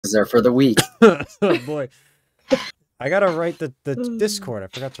Excuses are for the weak. Oh boy. I gotta write the Discord. I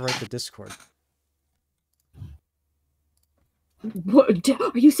forgot to write the Discord. What,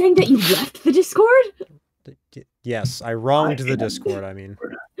 are you saying that you left the Discord? Yes, I wronged the Discord, I mean.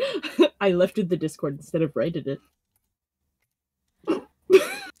 I lefted the Discord instead of righted it.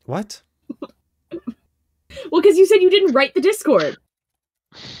 What? Well, because you said you didn't write the Discord.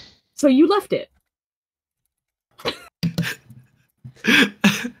 So you left it.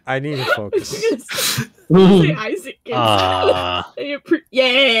 I need to focus. Say Isaac gets...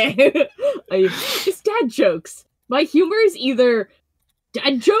 yeah! It's dad jokes. My humor is either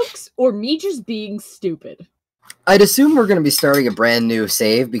dad jokes or me just being stupid. I'd assume we're going to be starting a brand new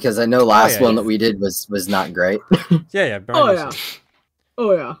save because I know last one that we did was not great. Yeah. Oh yeah.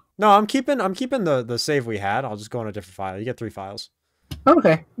 Oh yeah. No, I'm keeping the save we had. I'll just go on a different file. You get 3 files.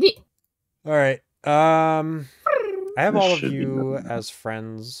 Okay. Yeah. All right. I have all of you as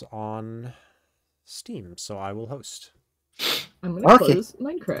friends on Steam, so I will host. I'm gonna close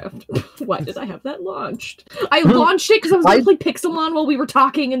Minecraft. Why did I have that launched? I launched it because I was gonna play Pixelmon while we were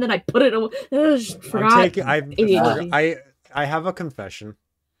talking, and then I put it away. I have a confession.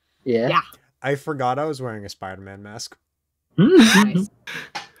 Yeah. I forgot I was wearing a Spider-Man mask. Nice.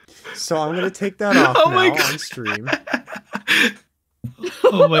 So I'm gonna take that off on stream.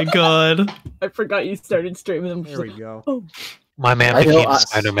 Oh my god. I forgot you started streaming them. There we go. Oh. My man became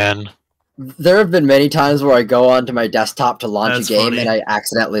Spider-Man. There have been many times where I go onto my desktop to launch a game and I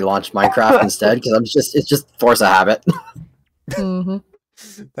accidentally launch Minecraft instead because it's just force of habit.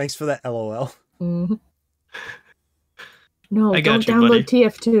 Thanks for that LOL. No, don't you, download buddy.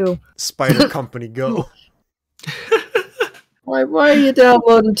 TF2. Spider Company Go. Why are you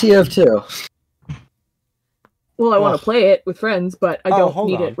downloading TF2? Well, I want to play it with friends, but I don't hold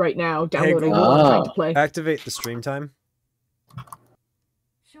need on. it right now. Hey, Downloading trying to play. Activate the stream time.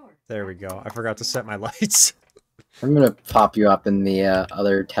 Sure. There we go. I forgot to set my lights. I'm gonna pop you up in the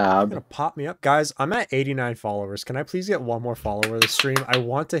other tab. Gonna pop me up, guys. I'm at 89 followers. Can I please get one more follower this stream? I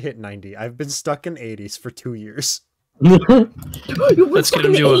want to hit 90. I've been stuck in 80s for 2 years. Let's get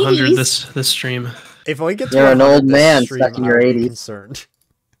him to 100 this stream. If I get to You're an 100 old this man stream, stuck in your I will be 80s. concerned.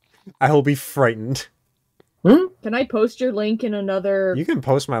 I will be frightened. Can I post your link in another? You can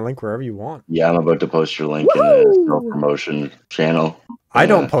post my link wherever you want. Yeah, I'm about to post your link in a self-promotion channel. I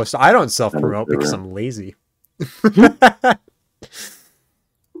don't post. I don't self-promote because I'm lazy. I'm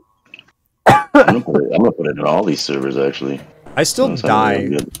gonna put it in all these servers, actually. I still That sounds die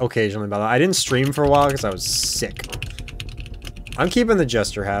really good. occasionally, by the way. I didn't stream for a while because I was sick. I'm keeping the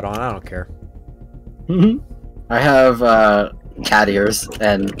jester hat on. I don't care. I have cat ears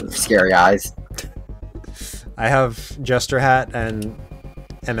and scary eyes. I have jester hat and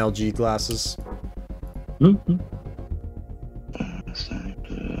MLG glasses.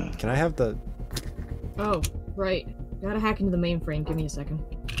 Can I have the... Oh, right. Gotta hack into the mainframe. Give me a second.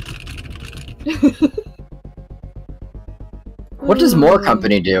 What does More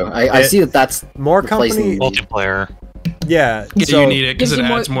Company do? I see that's More Company multiplayer. Yeah, you need it because it gives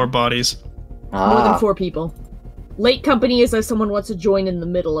you adds more bodies. More than 4 people. Late company is as someone wants to join in the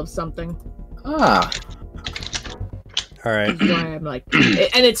middle of something. Ah. All right. That's why I'm like,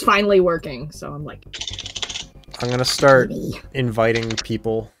 and it's finally working. So I'm like, I'm gonna start inviting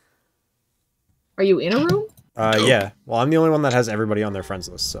people. Are you in a room? Yeah. Well, I'm the only one that has everybody on their friends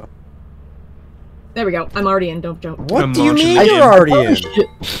list, so. There we go. I'm already in. Don't jump. What do you mean you're already in?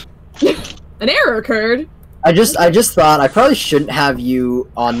 An error occurred. I just thought I probably shouldn't have you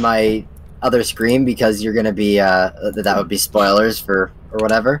on my other screen because you're gonna be that would be spoilers for or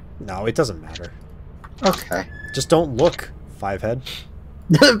whatever. No, it doesn't matter. Okay. Just don't look, Fivehead.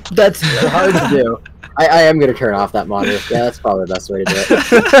 That's hard to do. I am gonna turn off that monitor. Yeah, that's probably the best way to do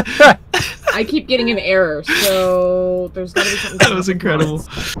it. I keep getting an error, so there's gotta be something. That was incredible.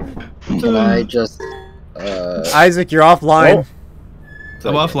 Can I just Isaac, you're offline.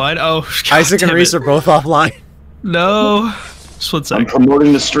 I'm offline? Oh, God Isaac and damn Reese it. are both offline. No. Just 1 I'm sec.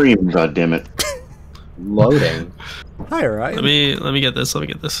 promoting the stream, god damn it. loading? Hi, Ryan. Let me get this. Let me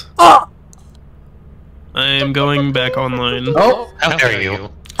get this. Oh! I am going back online. Oh, How dare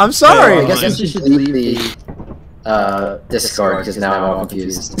you? I'm sorry. I guess you should leave the Discord because now I'm all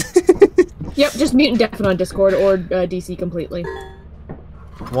confused. Yep, just mute and deafen on Discord or DC completely.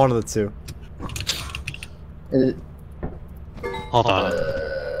 One of the two. Hold on.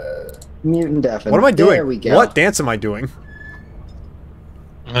 Mute and deafen. What am I doing? There we go. What dance am I doing?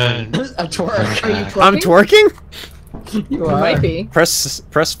 A twerk. Are you twerking? I'm twerking? You You are. might be. Press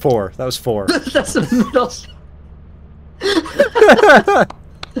 4. That was 4. That's the middle.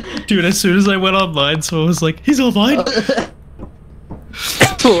 Dude, as soon as I went online, so I was like, he's online?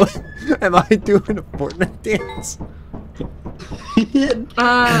 Am I doing a Fortnite dance?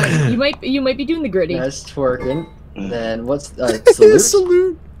 You might be doing the gritty. That's twerking. Then what's salute?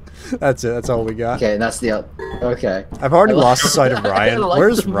 Salute. That's it. That's all we got. Okay, and that's the okay. I've already lost sight of Ryan.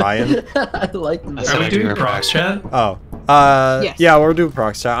 Where's the- Ryan? I like the Are we doing prox chat? Oh. Yes. Yeah, we'll do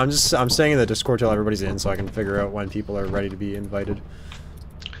prox chat. I'm staying in the Discord till everybody's in, so I can figure out when people are ready to be invited.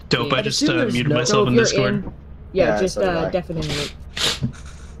 Dope. I I'd just assume there's muted no- myself in you're Discord. Yeah, Yeah, just so did I. deafening it.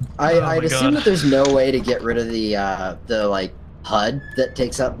 I'd my assume God. that there's no way to get rid of the like HUD that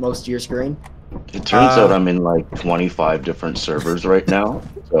takes up most of your screen. It turns out I'm in like 25 different servers right now,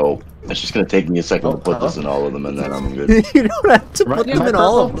 so it's just gonna take me a second to put this in all of them, and then I'm good. You don't have to put Am them I in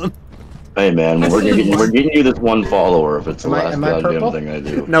all of purple? them. Hey man, we're getting you this one follower if it's the Am I- last am I goddamn purple? thing I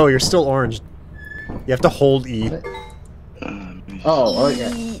do. No, you're still orange. You have to hold E. Oh,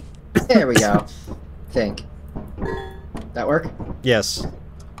 okay. There we go. Think. That work? Yes.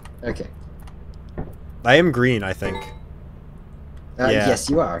 Okay. I am green, I think. Yeah, Yes,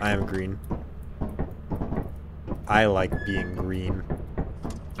 you are. I am green. I like being green.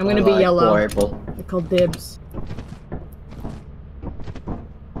 I'm gonna I be like yellow. Purple. I call dibs.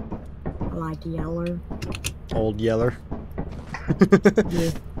 I like yeller. Old Yeller.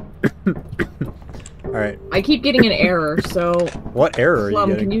 Yeah. Alright. I keep getting an error, so What error are you Plum,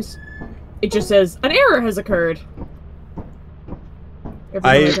 getting? can you? It just says an error has occurred. Every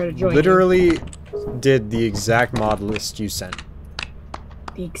time I try to join literally did the exact mod list you sent. you.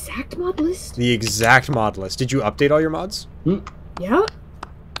 The exact mod list. The exact mod list. Did you update all your mods? Yeah.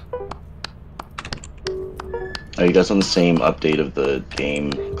 Are you guys on the same update of the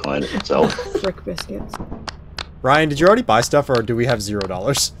game client itself? Frick biscuits. Ryan, did you already buy stuff or do we have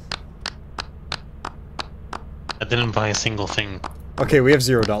 $0? I didn't buy a single thing. Okay, we have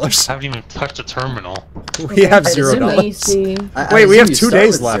 $0. I haven't even touched a terminal. We have I assume $0. AC. Wait, we assume have you 2 start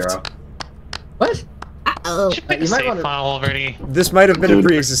days with left. 0. What? Oh. Did you make You a might save wanna- file already? This might have been a Dude.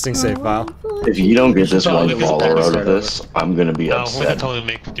 pre-existing save file. If you don't get this one Probably follower out start of this, I'm gonna be No, we can upset. totally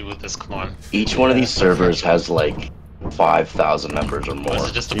make do with this. Come on. Each one of these servers has like 5,000 members or more. Was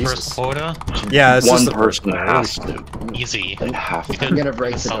it just the Jesus. first quota? Yeah, it's One just the first person one. has to. Easy. They have We to. could gonna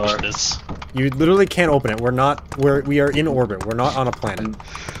break the accomplish door. this. You literally can't open it. We are in orbit. We're not on a planet.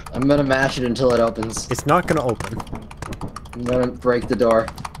 I'm gonna mash it until it opens. It's not gonna open. I'm gonna break the door.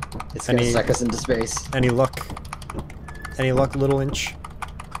 It's gonna Any- suck us into space. Any luck? Any luck, little inch?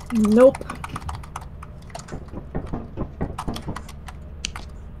 Nope.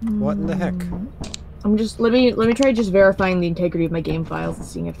 What in the heck? I'm just let me try just verifying the integrity of my game files and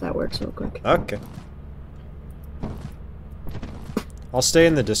seeing if that works real quick. Okay. I'll stay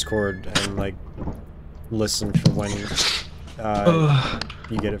in the Discord and like listen for when you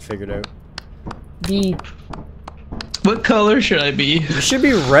get it figured out. The What color should I be? You should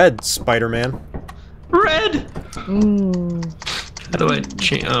be red, Spider-Man. Red! mm. How do I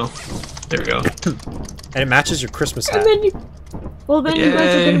change? Oh, there we go. And it matches your Christmas hat. And then you you guys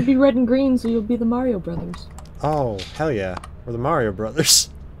are Yay. gonna be red and green, so you'll be the Mario Brothers. Oh, hell yeah. We're the Mario Brothers.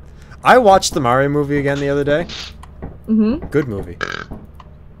 I watched the Mario movie again the other day. Mm-hmm. Good movie.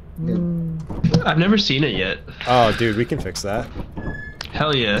 I've never seen it yet. Oh, dude, we can fix that.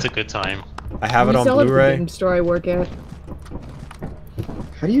 Hell yeah. It's a good time. I have it on Sell it at the Blu-ray. game store I work at.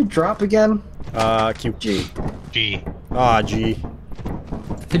 How do you drop again? Q. G. Gee. Ah, G.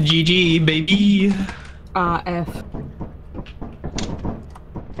 GG, baby. F.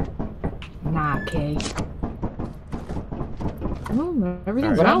 Nah, K. Oh,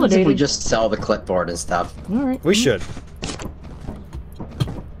 everything's What happens if we validated. just sell the clipboard and stuff? Alright. We should.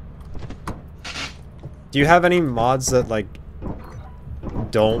 Do you have any mods that, like,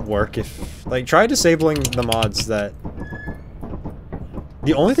 don't work if... Like, try disabling the mods that...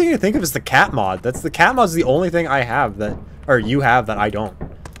 The only thing I think of is the cat mod. The cat mod's the only thing I have that... Or you have that I don't.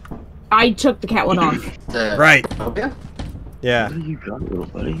 I took the cat one off. Right. Oh, yeah. Yeah. What do you got, little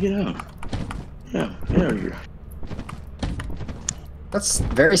buddy? Yeah. Yeah, get out of here. That's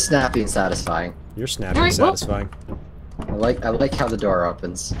very snappy and satisfying. You're snappy and Alright, well- satisfying. I like how the door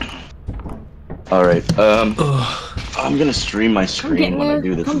opens. Alright, Ugh. I'm gonna stream my screen getting when I there.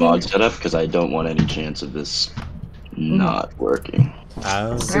 do this I'm mod getting setup because I don't want any chance of this not working.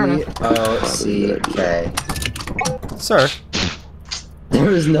 Oh. Fair enough. C-O-C-K. Sir. There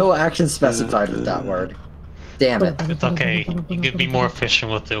was no action specified with that word. Damn it. It's okay. You could be more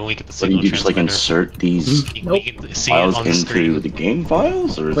efficient with it when we get the So do signal you just like transmitter. insert these We can see it files on the into screen. the game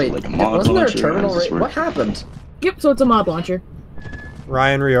files, or is Wait, it like a mod wasn't there a launcher? How terminal does this right? work? What happened? Yep, so it's a mod launcher.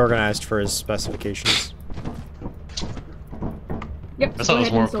 Ryan reorganized for his specifications. Yep. I so thought it was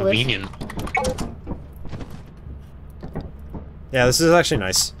go more ahead and install this. convenient. Yeah, this is actually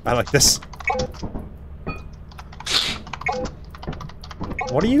nice. I like this.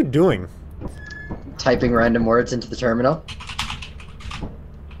 What are you doing? Typing random words into the terminal.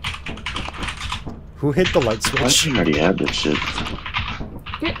 Who hit the light I switch? already had this shit.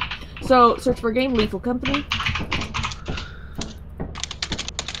 Okay. So, search for game, Lethal Company.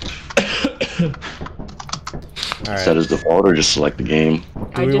 Alright. Set as default or just select the game? Do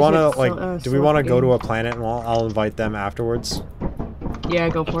I we just want to, hit like, select do we want to go game. to a planet and I'll invite them afterwards? Yeah,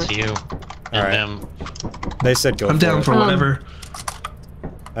 go for Up it. to you. Alright. And They said go I'm for down it. for whatever.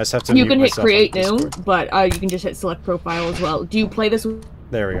 I just have to You mute can hit myself on create new, Discord. but you can just hit select profile as well. Do you play this?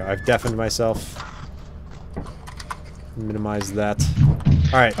 There we go. I've deafened myself. Minimize that.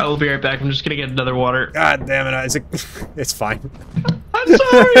 Alright. I will be right back. I'm just gonna get another water. God damn it, Isaac. It's fine. I'm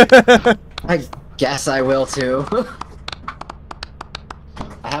sorry! I guess I will too.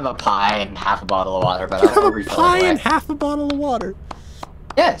 I have a pie and half a bottle of water, but I I don't have a refill pie it away. and half a bottle of water.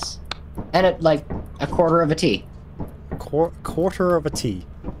 Yes, and like a quarter of a tea. Quarter of a tea.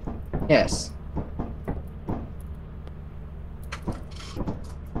 Yes.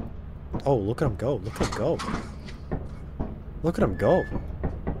 Oh, look at him go. Look at him go. Look at him go.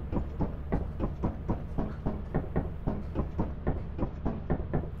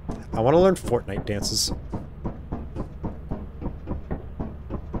 I want to learn Fortnite dances.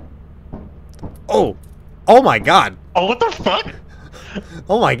 Oh! Oh my god! oh, what the fuck?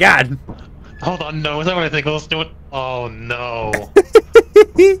 Oh my god! Hold on, no, is that what I think I was doing? Oh no.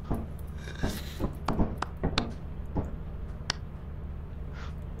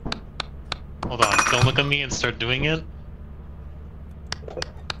 Hold on, don't look at me and start doing it.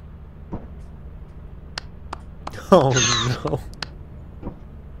 Oh no.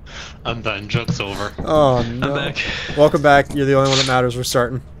 I'm done, joke's over. Oh no. I'm back. Welcome back. You're the only one that matters. We're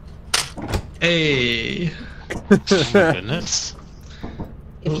starting. Hey. Oh my goodness.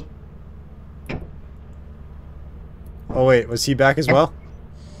 Oh wait, was he back as well?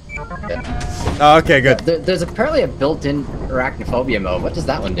 Oh, okay, good. There's apparently a built-in arachnophobia mode. What does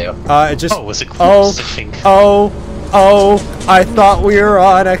that one do? It just... Oh, was it close, Oh, I think? oh, I thought we were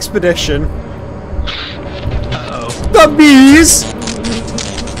on expedition. Uh-oh. The bees!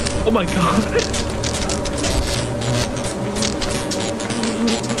 Oh my god.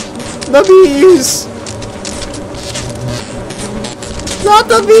 The bees! Not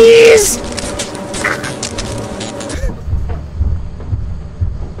the bees!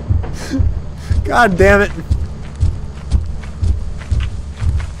 God damn it.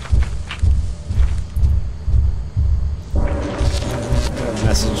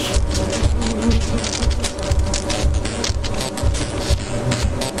 Message.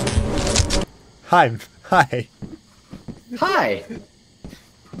 Hi. Hi. Hi.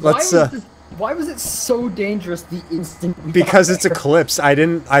 Let's Why was it so dangerous the instant we because got it's there? Eclipse.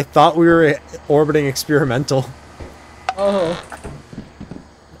 I thought we were orbiting experimental. Oh.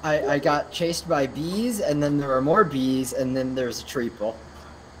 I got chased by bees, and then there were more bees, and then there's a treeple.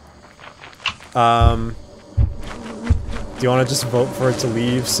 Do you want to just vote for it to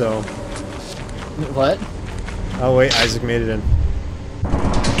leave, so... What? Oh wait, Isaac made it in.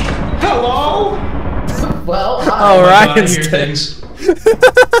 Hello? Well, Oh, hi. Oh my God, I Ryan's hear dead. things.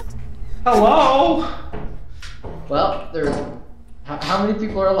 Hello? Well, there's... How many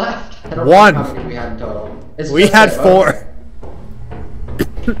people are left? I don't One. know how many we had in total. It's We just had that- 4.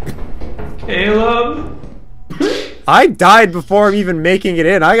 Caleb? I died before even making it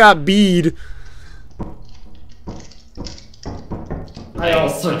in. I got bead. I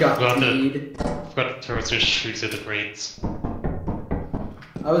also got Forgot to- bead. Forgot to throw some shoots at the brains.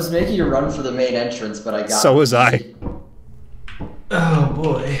 I was making a run for the main entrance, but I got So was I. bead. Oh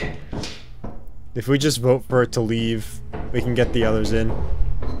boy. If we just vote for it to leave, we can get the others in.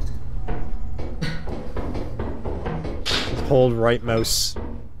 Hold right mouse.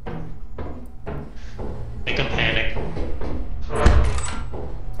 Make them panic.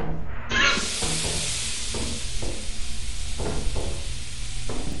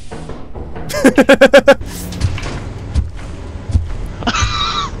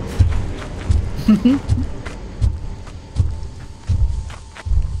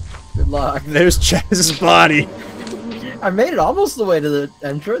 Good luck. There's Chaz's body. I made it almost the way to the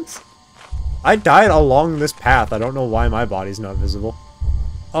entrance. I died along this path. I don't know why my body's not visible.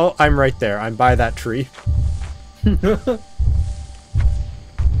 Oh, I'm right there. I'm by that tree. I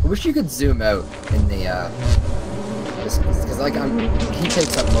wish you could zoom out in the, because like he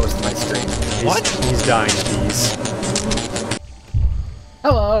takes up most of my screen. He's dying of these.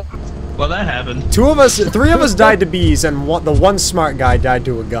 Hello. Well, that happened. 3 of us died to bees, and the one smart guy died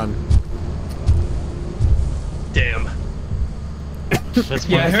to a gun. Damn. That's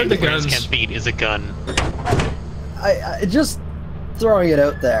Yeah, I one heard the thing Brains guns. can't beat is a gun. I just throwing it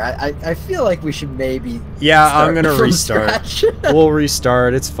out there. I feel like we should maybe. Yeah, I'm start gonna from restart. scratch. We'll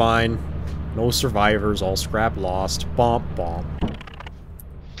restart. It's fine. No survivors. All scrap lost. Bomp bomp.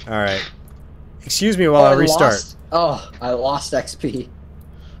 All right. Excuse me while I restart. I lost XP.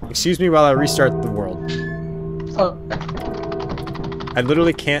 Excuse me while I restart the world. Oh, I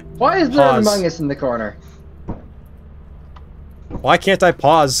literally can't. why is there an Pause. Among Us in the corner? Why can't I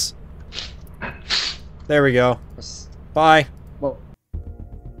pause? There we go. Bye. Well,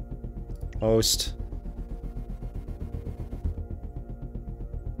 Host.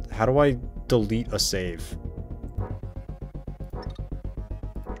 How do I delete a save?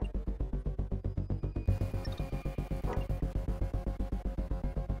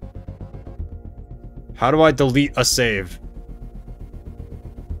 How do I delete a save?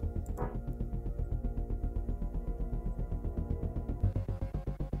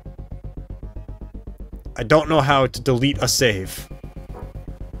 I don't know how to delete a save.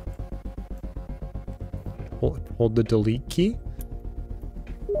 Hold the delete key?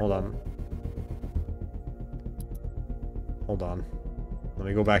 Hold on. Hold on. Let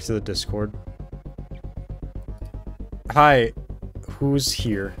me go back to the Discord. Hi. Who's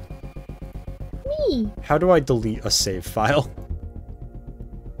here? Me. How do I delete a save file?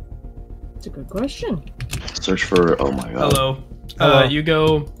 It's a good question. Search for. Oh my god. Hello. Hello. You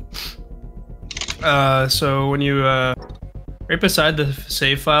go. So when you right beside the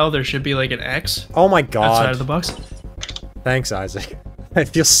save file, there should be like an X Oh my god. outside of the box. Thanks, Isaac. I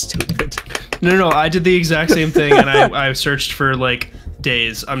feel stupid. No, I did the exact same thing, and I searched for like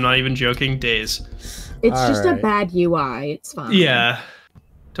days. I'm not even joking, days. It's just a Alright. bad UI. It's fine. Yeah,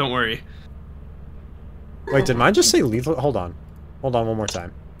 don't worry. Wait, did mine just say lethal? Hold on. Hold on one more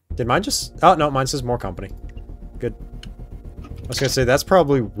time. Did mine just... Oh, no, mine says more company. Good. I was gonna say, that's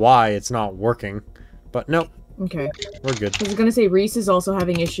probably why it's not working. But no, Okay. we're good. I was gonna say Reese is also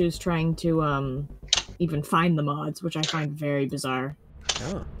having issues trying to even find the mods, which I find very bizarre.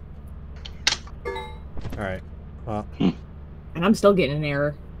 Oh. Alright. Well, And I'm still getting an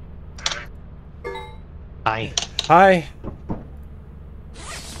error. Hi. hi.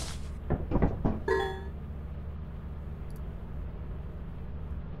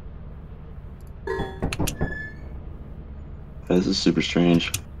 This is super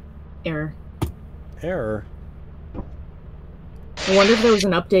strange. Error. Error. I wonder if there was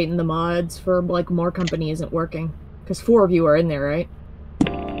an update in the mods for like more company isn't working. Because 4 of you are in there, right?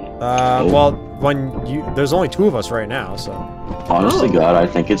 Well, when you... There's only 2 of us right now, so... Honestly, Oh. God, I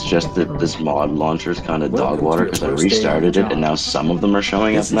think it's just that this mod launcher is kind of dog water because I restarted it and now some of them are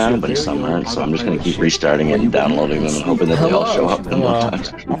showing up now, but some aren't. So I'm just going to keep restarting it and downloading them and hoping that they all show up in no time.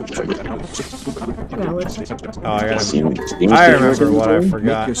 Valid. Oh, I gotta... Seems I to remember what I Make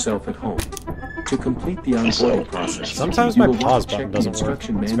forgot. yourself at home. To complete the onboarding process, Sometimes you my will want pause to check button the doesn't work.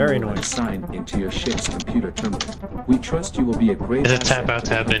 instruction It's very manual annoying. and sign into your ship's computer terminal. We trust you will be a great Is it asset tap out to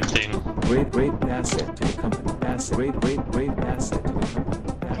tab the in thing? company. Great asset to the company. Great asset to the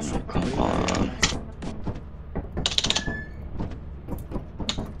company. Asset. Come on.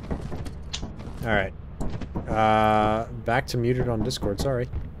 Alright. Back to muted on Discord, sorry.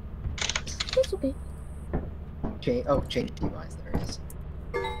 It's okay. Change DUIs. There it is.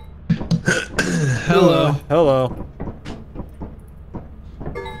 Hello. Hello.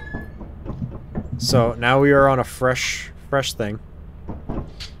 So, now we are on a fresh thing.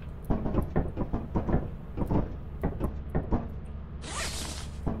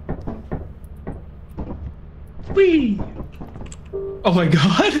 Whee! Oh my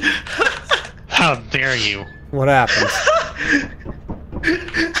god! How dare you? What happened?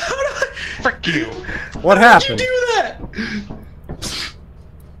 Frick you! What How did happened? you do that?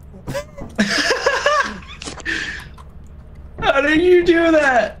 How did you do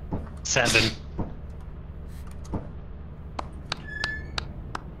that? 7.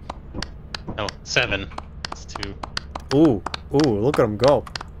 No, 7. It's 2. Ooh, look at him go.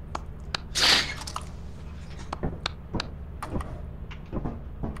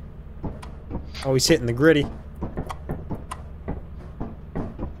 Oh, he's hitting the gritty.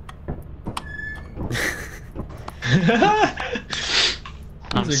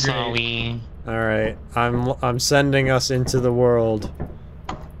 I'm These are great. sorry. Alright, I'm sending us into the world.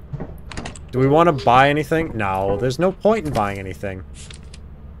 Do we want to buy anything? No, there's no point in buying anything.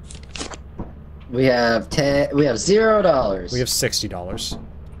 We have $0. We have $60.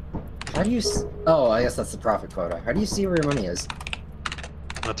 How do you? Oh, I guess that's the profit quota. How do you see where your money is?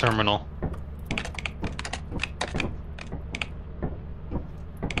 The terminal.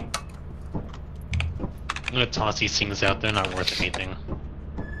 I'm gonna toss these things out. They're not worth anything.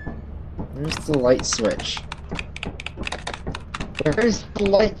 Where's the light switch? Where's the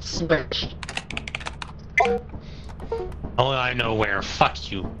light switch? Oh, I know where. Fuck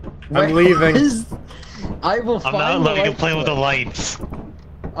you. I'm leaving. I will I'm find not the letting you light play with the switch. lights.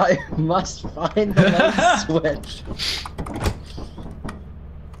 I must find the light switch.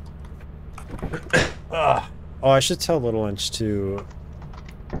 Oh, I should tell Little Inch to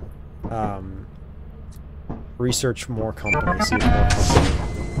research more companies, see if more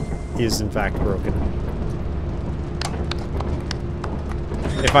company is in fact broken.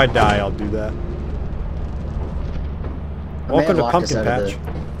 If I die, I'll do that. Welcome to Pumpkin Patch.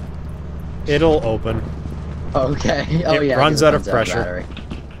 It'll open. Okay. Oh It yeah. runs 'cause it out of runs pressure. battery.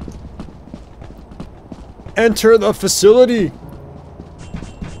 Enter the facility!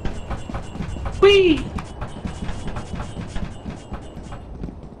 Whee!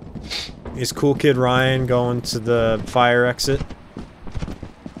 Is Cool Kid Ryan going to the fire exit?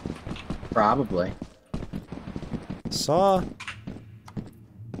 Probably. Saw.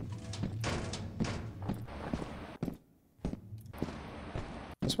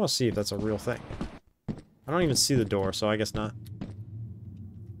 I just want to see if that's a real thing. I don't even see the door, so I guess not.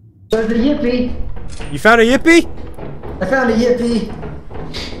 There's a yippee! You found a yippee? I found a yippee!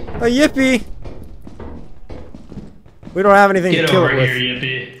 A yippee! We don't have anything Get to kill over it with. here,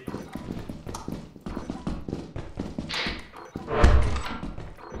 yippee.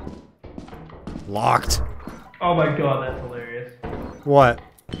 Locked. Oh my god, that's hilarious. What?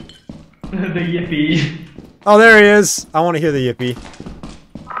 The yippee. Oh, there he is. I want to hear the yippee.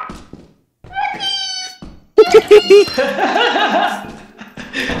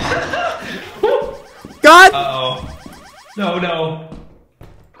 God! Uh-oh. No, no.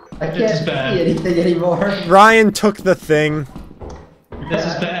 I This can't is see bad. anything anymore. Ryan took the thing. This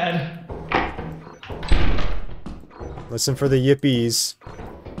is bad. Listen for the yippies.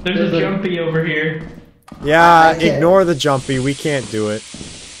 There's a jumpy over here. Yeah, I can't- ignore the jumpy. We can't do it.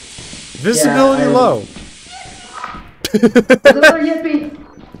 Visibility low. There's another yippee!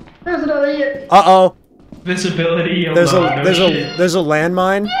 There's another yippee! Uh-oh. Visibility. Oh There's no, a no there's shit. a there's a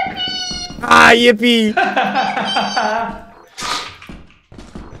landmine. Ah, yippee!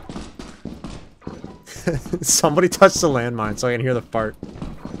 Somebody touched the landmine so I can hear the fart.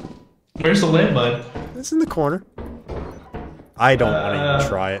 Where's the landmine? It's in the corner. I don't want to even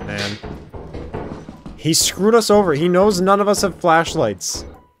try it, man. He screwed us over. He knows none of us have flashlights.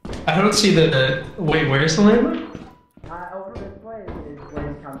 I don't see the. Wait, where's the landmine? Over this way is where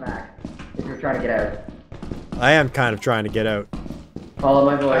you come back. If you're trying to get out. I am kind of trying to get out. Follow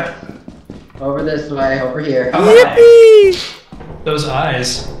my voice. Over this way, over here. Yippee! Those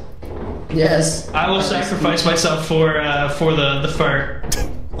eyes. Yes. I will sacrifice myself for the fart.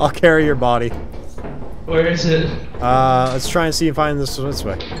 I'll carry your body. Where is it? Let's try and see if I find this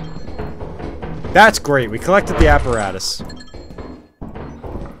way. That's great. We collected the apparatus.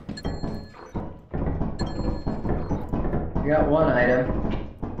 We got one item.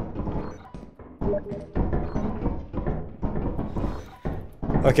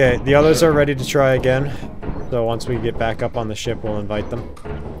 Okay, the others are ready to try again. So once we get back up on the ship, we'll invite them.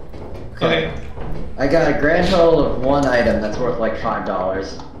 Okay. I got a grand total of one item that's worth like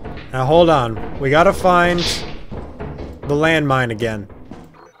 $5. Now hold on. We gotta find the landmine again.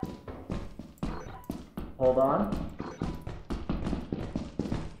 Hold on.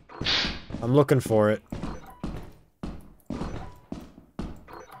 I'm looking for it.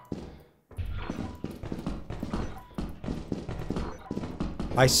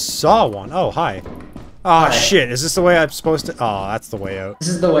 I saw one. Oh, hi. Oh, Hi. shit. Is this the way I'm supposed to... Oh, that's the way out. This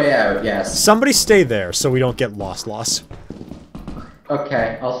is the way out, yes. Somebody stay there so we don't get lost.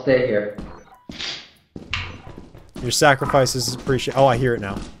 Okay, I'll stay here. Your sacrifice is appreciated. Oh, I hear it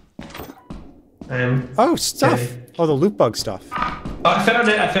now. I am. Oh, stuff. Okay. Oh, the loot bug stuff. Oh, I found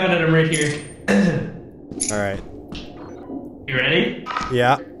it. I found it. I'm right here. Alright. You ready?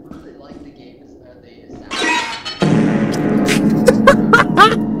 Yeah.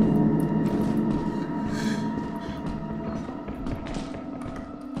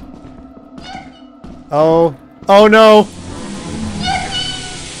 Oh. Oh no!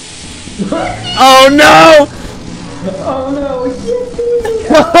 Oh no! Oh no! Yippee!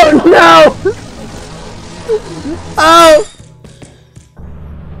 Oh no! Oh!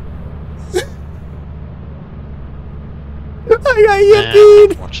 I got yippied!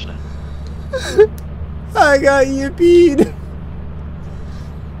 Unfortunate. I got yippied!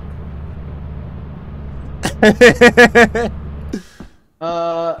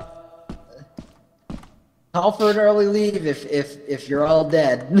 Call for an early leave if you're all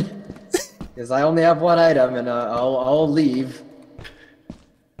dead. Because I only have one item, and I'll leave.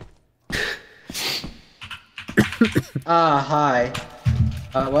 Hi.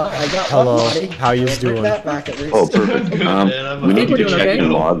 Well, I got Hello, one body. how yous I'll bring doing? that back at least. Oh, perfect. We need We're to doing check okay. the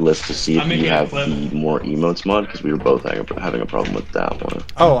mod list to see if I'm you making a have clip. the more emotes mod, because we were both having a problem with that one.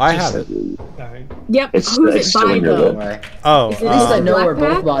 Oh, I have it. Yep. It's- Who's it's it still by in your though? list. Anyway, Oh, Is it at least I Mr. know where Black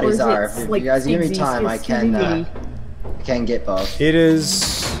both Pack, or bodies is it are. If like you guys give me Stigsy's time, I can get both. it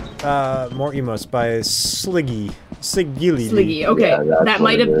is more emotes by Sliggy. Sliggy. Okay, Yeah, that's that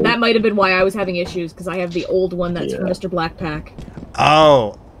what it is. might have been why I was having issues because I have the old one that's from Yeah. Mr. Black Pack.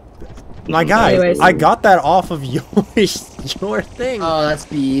 Oh, my guy, Anyways. I got that off of your thing. Oh, that's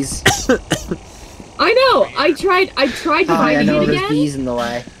bees. I know. I tried Hi, I finding know it there's again bees in the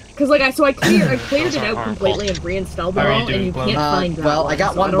way. because I cleared Those it are out harmful. completely and reinstalled it How are you all, and doing, you Clum? can't find that Well, one. I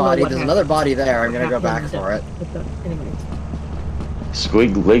got so one don't know body. what There's happened. another body there. I'm gonna go back happened for it. with the- anyways.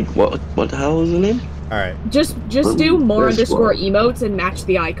 Squig, what the hell is the name? All right, Just do more This underscore one. emotes and match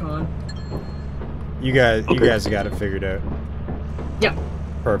the icon. you guys Okay. got it figured out. Yep.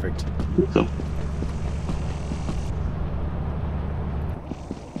 Perfect. So,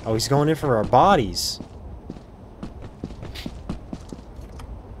 Oh, he's going in for our bodies.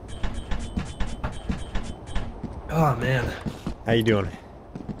 Oh man, How you doing?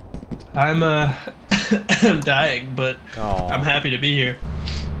 I'm I'm dying, but Oh, I'm happy to be here.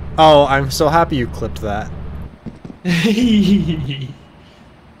 oh, I'm so happy you clipped that.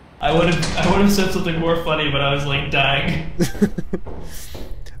 I would have said something more funny, but I was like dying.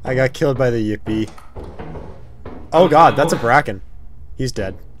 I got killed by the yippee. Oh god, that's a bracken. He's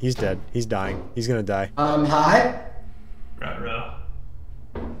dead. He's dead. He's dying. He's gonna die. Hi. Ruh-roh.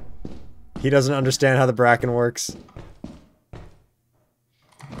 He doesn't understand how the bracken works.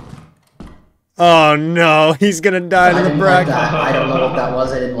 Oh no, he's gonna die I to the didn't like bracken. that. I don't know what that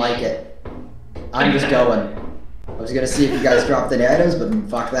was. I didn't like it. I'm just going. I was gonna see if you guys dropped any items, but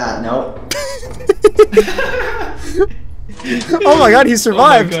fuck that. Nope. Oh my god, he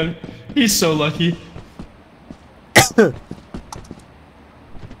survived. Oh my god, he's so lucky.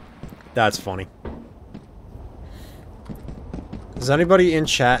 That's funny. Is anybody in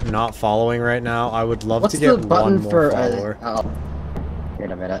chat not following right now? I would love What's to get the button one more for? follower.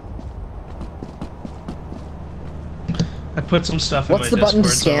 Wait a minute. I put some stuff What's in the my button to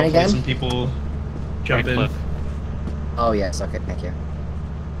Discord, scan so hopefully again? some people jump Right in. click. Oh yes. Okay. Thank you.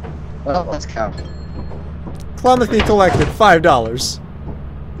 Well, let's go. Clumpany collected $5.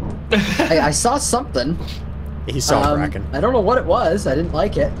 Hey, I saw something. He saw bracken. I don't know what it was. I didn't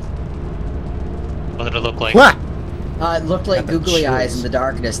like it. What did it look like? Wah! It looked like Got the googly eyes chills. in the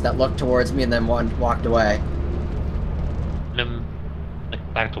darkness that looked towards me and then walked away. Them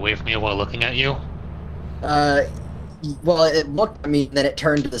like backed away from you while looking at you. Well, it looked at me, then it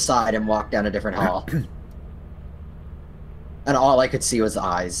turned to the side and walked down a different hall. And all I could see was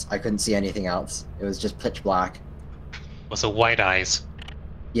eyes. I couldn't see anything else. It was just pitch black. Was it white eyes?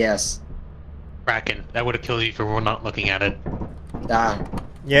 Yes. Bracken. That would have killed you if you were not looking at it. Ah.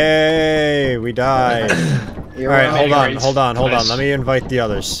 Yay, we died. You're Alright, right. hold on. Nice. Let me invite the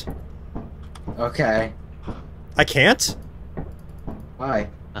others. Okay. I can't? Why?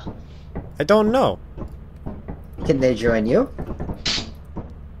 I don't know. Can they join you?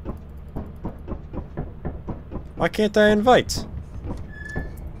 Why can't I invite?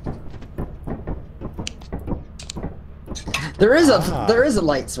 There is Ah. a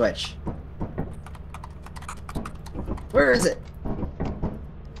light switch. Where is it?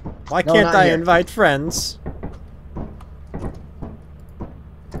 Why No, can't not I here. invite friends?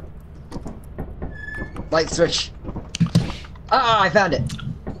 Light switch. Ah, I found it.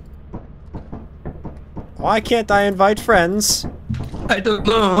 Why can't I invite friends? I don't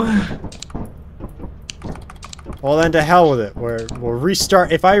know. Well then to hell with it. We'll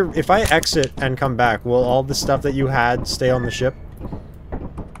restart. If I exit and come back, will all the stuff that you had stay on the ship?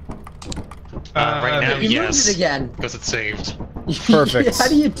 Right now, You yes. moved it again. Because it's saved. Perfect. How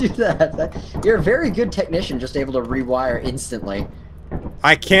do you do that? You're a very good technician, just able to rewire instantly.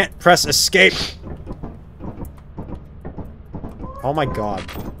 I can't press escape. Oh my god.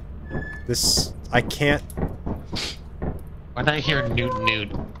 This I can't. Why did I hear Newt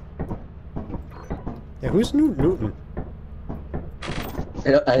Newt? Yeah, who's Newton?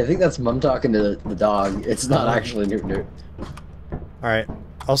 I think that's Mum talking to the dog. It's not actually Newt Newt. Alright.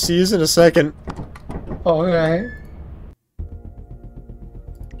 I'll see you in a second. Okay.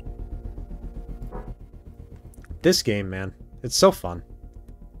 This game, man. It's so fun.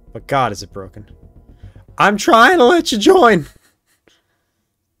 But god, is it broken. I'm trying to let you join!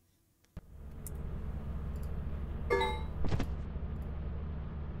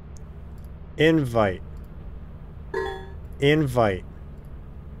 Invite. Invite.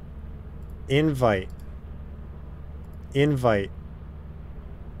 Invite. Invite.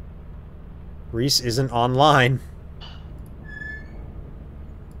 Reese isn't online.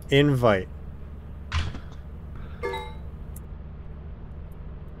 Invite.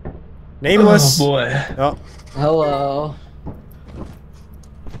 Nameless. Oh boy. Oh, Hello.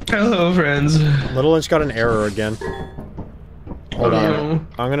 Hello, friends. Little Inch got an error again. Hold on. Oh.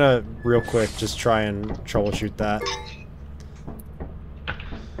 I'm gonna, real quick, just try and troubleshoot that.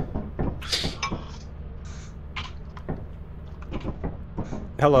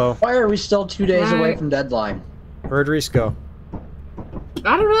 Hello. Why are we still 2 days Hi. away from deadline? Where'd Reese go?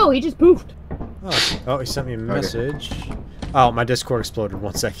 I don't know. He just poofed. Oh, he sent me a message. Oh, my Discord exploded.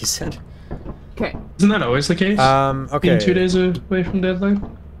 1 sec, he said. Okay. Isn't that always the case? Okay. Being 2 days away from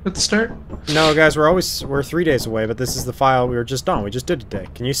deadline at the start? No, guys, we're 3 days away, but this is the file we were just on. We just did today.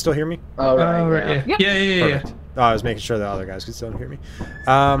 Can you still hear me? Oh, right. Oh, right, yeah. yeah. Yeah. Perfect. Oh, I was making sure the other guys could still hear me.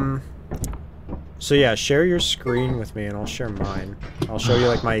 So yeah, share your screen with me and I'll share mine. I'll show you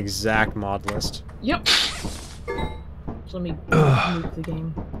like my exact mod list. Yep. So let me move the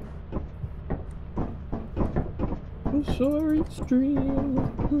game. I'm sorry, stream.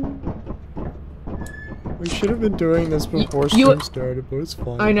 We should have been doing this before you- stream started, but it's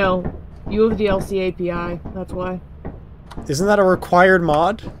fine. I know. You have the LC API. That's why. Isn't that a required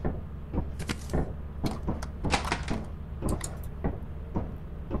mod?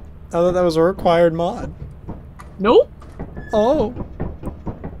 I thought that was a required mod. Nope. Oh.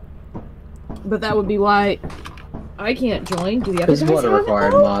 But that would be why I can't join. Do the other Is guys what a have it,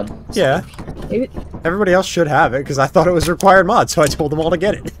 required though? mod. Yeah. Maybe- Everybody else should have it because I thought it was a required mod, so I told them all to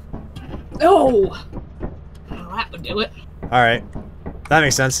get it. No. Oh, that would do it. Alright. That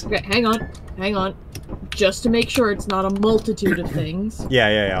makes sense. Okay, hang on. Hang on. Just to make sure it's not a multitude of things.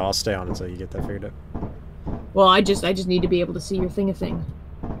 Yeah. I'll stay on until you get that figured out. Well, I just need to be able to see your thing.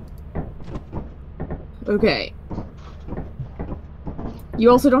 Okay. You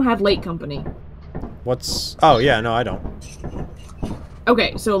also don't have late company. What's... Oh, yeah, no, I don't.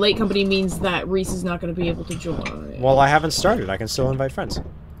 Okay, so late company means that Reese is not going to be able to join. Well, I haven't started. I can still invite friends.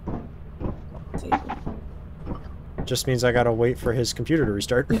 Just means I gotta wait for his computer to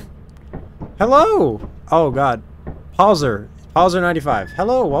restart. Hello! Oh, God. Pauser95.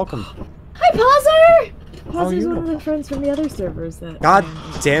 Hello, welcome. Hi, Pauser! Oh, Pauser's you one of know. the friends from the other servers that... God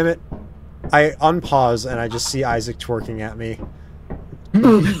damn it. I unpause and I just see Isaac twerking at me.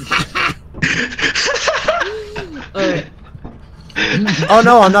 Alright. Oh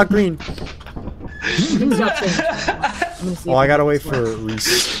no, I'm not green. Stop saying- I'm gonna see Well, if I gotta wait this for works.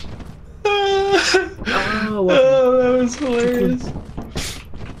 Reese. Oh, well, Oh, that was hilarious.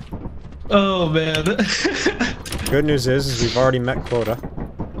 Oh, man. Good news is we've already met quota.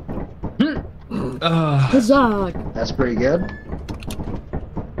 huzzah! That's pretty good.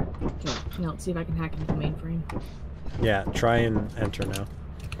 Okay, now let's see if I can hack into the mainframe. Yeah, try and enter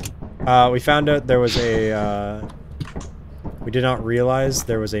now. We found out there was a, we did not realize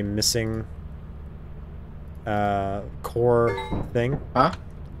there was a missing, core thing. Huh?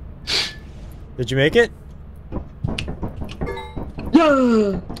 Did you make it?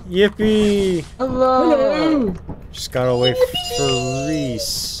 Yeah! Yippee! Hello! Just gotta wait for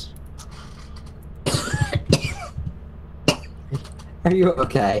Reese. Are you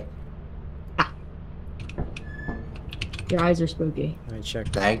okay? Your eyes are spooky. Let me check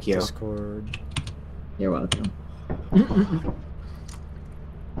Thank you. Discord. You're welcome.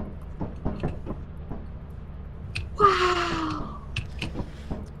 Wow!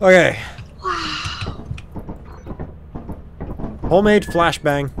 Okay. Wow! Homemade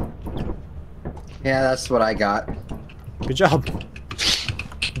flashbang. Yeah, that's what I got. Good job.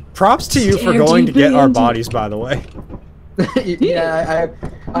 Props to you for Damn, going to get our DP. bodies, by the way. Yeah,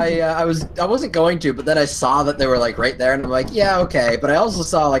 I wasn't going to, but then I saw that they were like right there, and I'm like, yeah, okay. But I also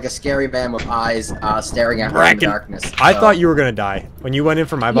saw like a scary man with eyes staring at me in the Bracken. darkness. I so- thought you were gonna die. When you went in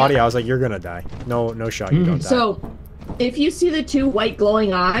for my body, I was like, you're gonna die. No shot, you don't die. So, if you see the two white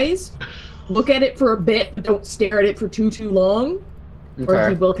glowing eyes, look at it for a bit, but don't stare at it for too long, or Okay.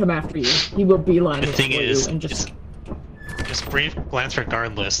 he will come after you. He will beeline The it thing for is, you and just... just brief glance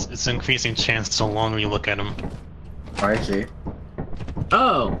regardless. It's an increasing chance the longer you look at him. I see.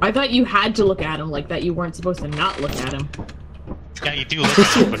 Oh, I thought you had to look at him like that. You weren't supposed to not look at him. Yeah, you do look at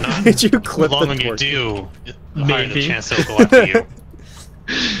him, but not Did you the clip the longer you twerk? do, the higher the Maybe. chance they'll go after you.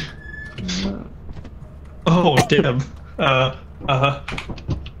 Oh, damn.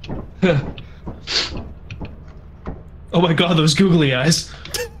 Oh my god, those googly eyes.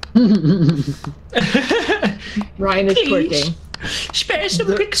 Ryan is twerking. Spare some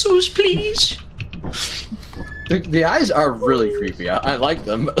pixels, please. The eyes are really creepy. I like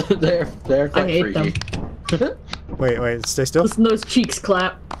them. They're quite hate freaky. Wait, stay still. Listen to those cheeks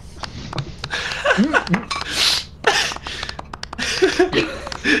clap.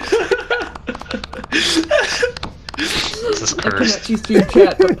 This is I cannot cursed. choose to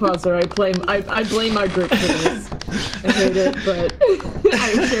chat, but Pauser, I blame our group for this. I hate it, but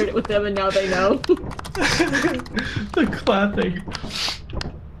I shared it with them and now they know. The clapping.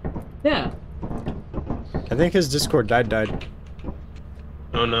 Yeah. I think his Discord died.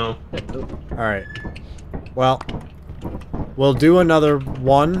 Oh no. Alright. Well, we'll do another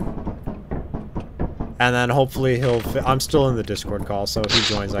one. And then hopefully he'll I'm still in the Discord call, so if he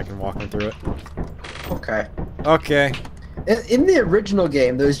joins I can walk him through it. Okay. Okay. In the original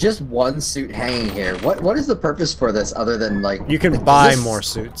game, there's just one suit hanging here. What is the purpose for this other than like? You can is buy this- more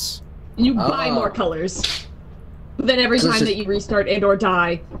suits. You buy Oh. more colors. But then every So it's time just- that you restart and or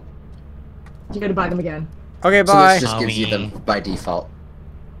die, you gotta buy them again. Okay, So bye. this just gives you them Mommy. by default.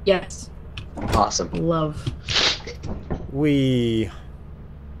 Yes. Awesome. Love.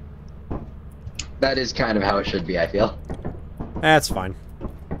 That is kind of how it should be, I feel. That's fine.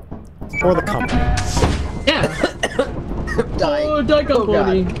 For the company. Yeah. Dying. Oh, die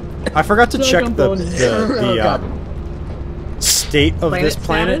company. I forgot to check the Oh, God. state of this Planet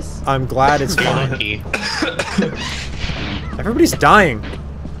planet. status? I'm glad it's You're fine. lucky. Everybody's dying.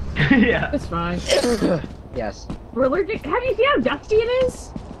 Yeah. It's fine. Yes. We're allergic. Have you seen how dusty it is?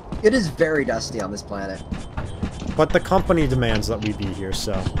 It is very dusty on this planet. But the company demands that we be here,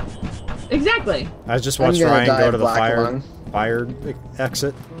 so Exactly. I just I'm watched gonna Ryan die go of to the black lung. fire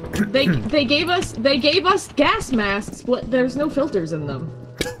exit. They gave us gas masks, but there's no filters in them.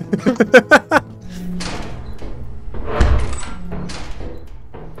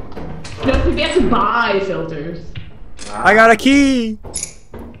 Don't forget to buy filters. I got a key.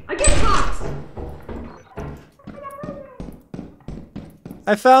 I get hot.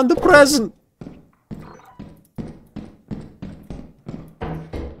 I found the present.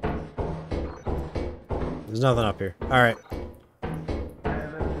 There's nothing up here. All right.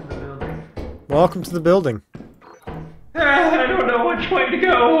 Welcome to the building. I don't know which way to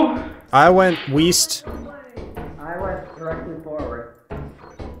go. I went west. I went directly forward.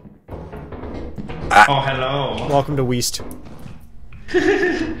 Oh, hello. Welcome to west.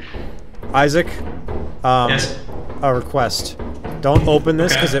 Isaac, Yes. a request. Don't open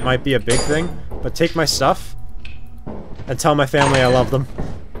this Okay. because it might be a big thing, but take my stuff and tell my family I love them.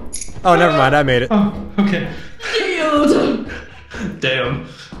 Oh, never mind. I made it. Oh, okay. Yield. Damn.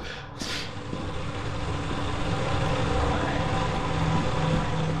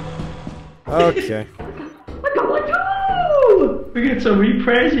 Okay. We get so many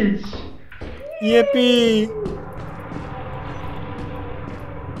presents. Yippee!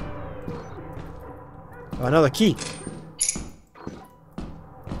 Oh, another key.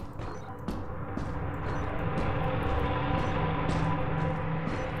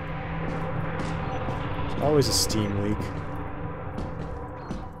 There's always a steam leak.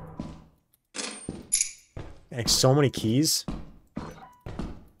 And so many keys.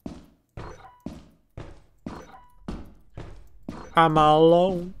 I'm all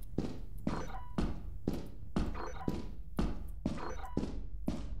alone.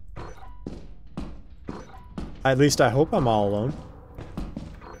 At least I hope I'm all alone.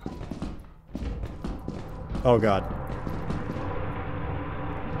 Oh god.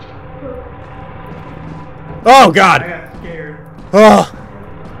 Oh god! I got scared. Oh!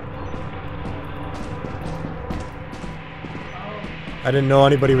 I didn't know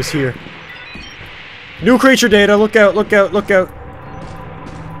anybody was here. New creature data! Look out, look out, look out!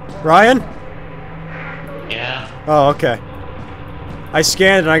 Ryan? Yeah. Oh, okay. I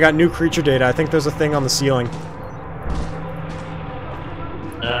scanned and I got new creature data. I think there's a thing on the ceiling.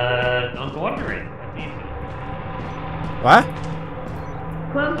 Don't go under it. That's easy. What?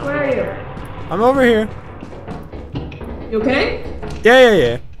 Clump, where are you? I'm over here. You okay?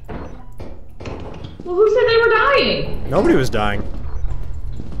 Yeah. Well, who said they were dying? Nobody was dying.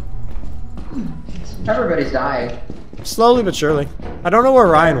 Everybody's dying. Slowly but surely. I don't know where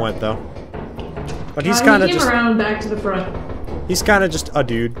Ryan went though. But he's kind of he came just around back to the front. he's kind of just a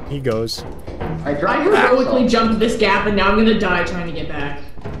dude. He goes. I I dropped heroically Axel. jumped this gap and now I'm gonna die trying to get back.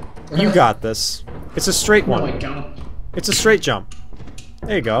 You got this. It's a straight No, I one. don't. It's a straight jump.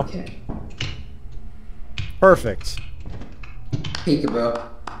 There you go. Okay. Perfect. Peekaboo.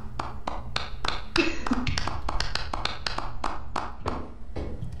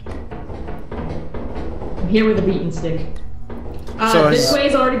 I'm here with a beaten stick. So This it's- way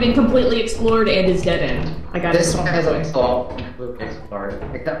has already been completely explored and is dead end. I got This it one from has that a way. fall. Sorry.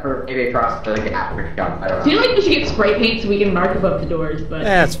 Except for maybe across the gap or jump. I don't I feel know. like we should get spray paint so we can mark above the doors, but...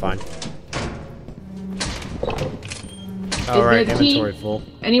 That's fine. Alright, there a key? inventory full.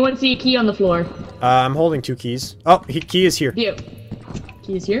 Anyone see a key on the floor? I'm holding 2 keys. Oh, key is here. Yep.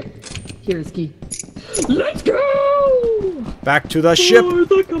 Key is here. Here is key. Let's go! Back to the ship! For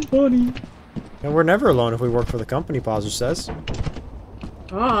the company. And we're never alone if we work for the company, Pauser says.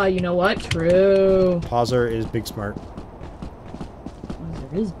 Ah, you know what? True. Pauser is big smart.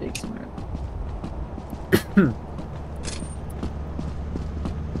 There is big smart.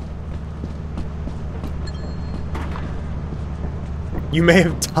 You may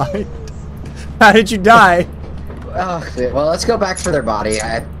have died. How did you die? Oh, well, let's go back for their body.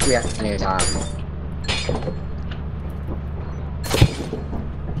 We have plenty of time.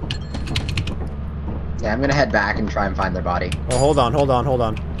 Yeah, I'm gonna head back and try and find their body. Oh, hold on.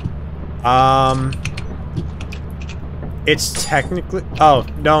 It's technically... Oh,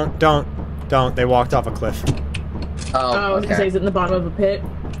 don't. They walked off a cliff. Oh, I was gonna say, is it in the bottom of a pit?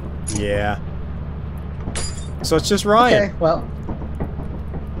 Yeah. So it's just Ryan. Okay, well,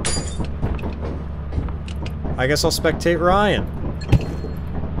 I guess I'll spectate Ryan.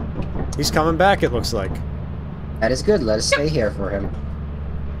 He's coming back, it looks like. that is good. Let us stay here for him.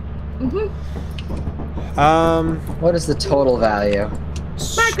 What is the total value?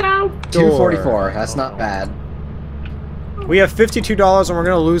 Marco! 244. That's not bad. We have $52 and we're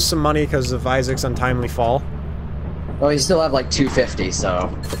gonna lose some money because of Isaac's untimely fall. Well, you still have like 250, so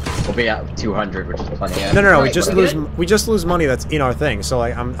we'll be at 200, which is plenty. No, we Right, just whatever. we just lose money that's in our thing. So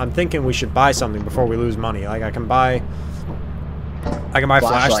like I'm thinking we should buy something before we lose money. Like I can buy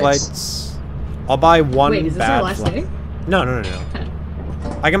flashlights. I'll buy one Wait, is this bad our last day? No.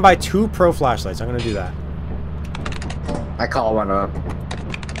 I can buy 2 pro flashlights. I'm gonna do that. I call one up.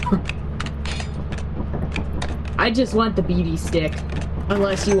 I just want the BB stick.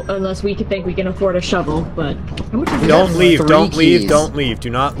 Unless we could think we can afford a shovel, but how much is Don't that? leave, Three don't leave, keys. don't leave. Do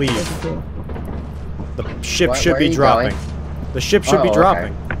not leave. The ship should Where be are you dropping. The ship should be Oh, okay.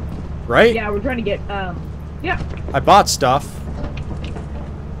 dropping. Right? Yeah, we're trying to get yeah. I bought stuff.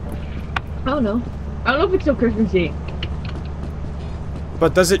 I don't know. I don't know if it's still Christmassy.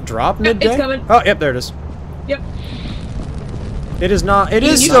 But does it drop Yep, midday? it's coming. Oh, yep, there it is. Yep. It is not. It You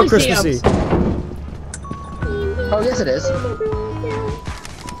is still usually see Christmassy. Oh, yes, it is.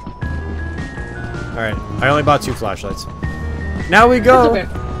 Alright, I only bought 2 flashlights. Now we go! It's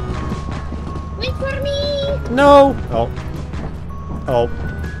okay. Wait for me! No! Oh.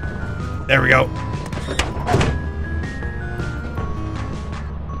 There we go.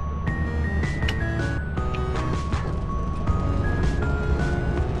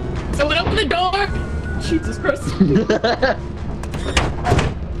 Someone open the door! Jesus Christ.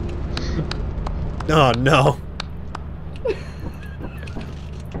 Oh, no.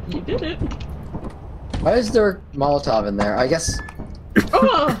 You did it. Why is there Molotov in there? I guess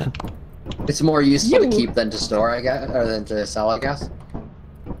Oh! it's more useful to You. keep than to store, I guess, or than to sell, I guess.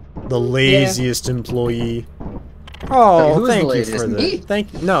 The laziest employee. Oh, who's the thank you laziest? for the... Me?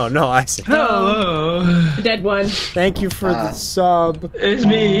 No, I see. Hello. The dead one. Thank you for the sub. It's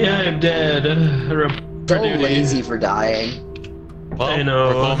me. I'm dead. So lazy for dying. Well, I know.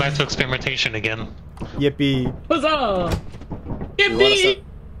 we're going back to experimentation again. Yippee. Huzzah! You want us to-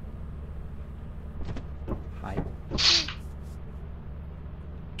 Hi.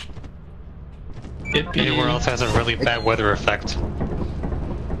 Anywhere else has a really bad weather effect.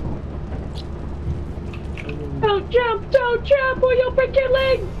 Don't jump, or you'll break your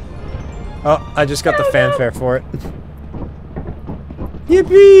leg! Oh, I just got the fanfare for it.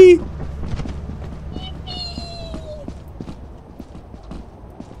 Yippee!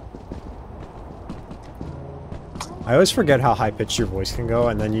 I always forget how high-pitched your voice can go,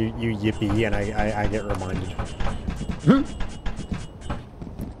 and then you yippee, and I get reminded.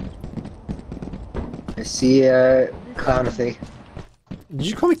 I see Clownathy. Did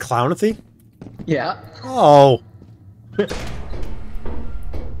you call me Clownathy? Yeah. Oh.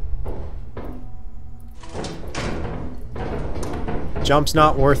 Jump's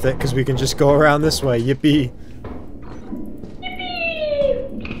not worth it, because we can just go around this way. Yippee.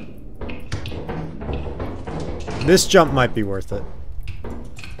 This jump might be worth it.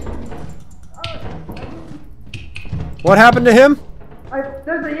 What happened to him?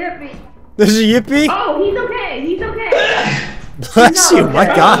 There's a yippee! There's a yippee? Oh, he's okay, he's okay! Bless you, my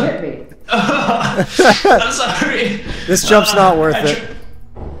god. I'm sorry. This jump's not worth it.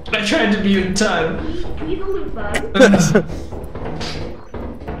 I tried to be in time. He's a loot bug.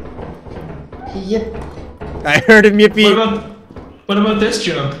 I heard him yippee. What about this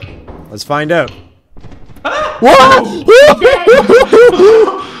jump? Let's find out. Ah! What?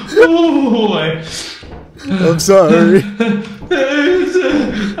 Oh boy. I'm sorry.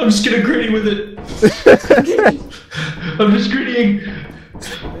 I'm just gonna gritty with it. I'm just grittying.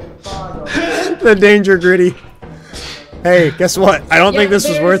 The danger gritty. Hey, guess what? I don't think this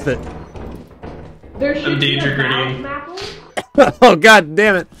was worth it. There should be danger a grittying. map. Oh god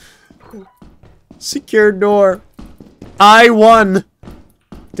damn it. Secure door. I won.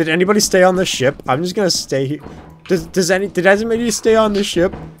 Did anybody stay on the ship? I'm just gonna stay here. Did anybody stay on the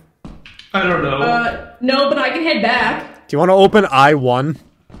ship? I don't know. No, but I can head back. Do you want to open I-1?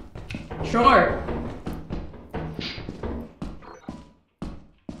 Sure.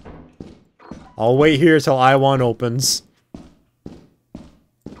 I'll wait here till I-1 opens.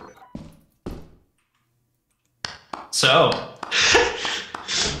 So.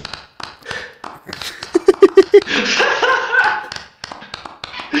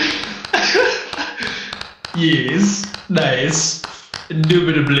 Yes. Nice.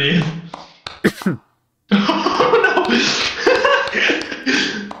 Indubitably. Oh no!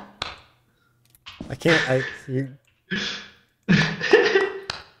 I can't. You...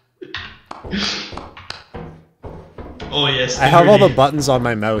 Oh yes. I have all the buttons on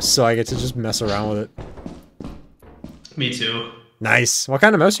my mouse, so I get to just mess around with it. Me too. Nice. What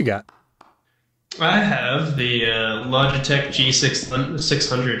kind of mouse you got? I have the Logitech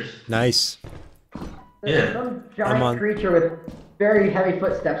G600. Nice. Yeah. Some giant creature with very heavy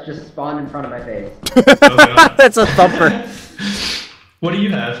footsteps just spawned in front of my face. Oh, That's a thumper. What do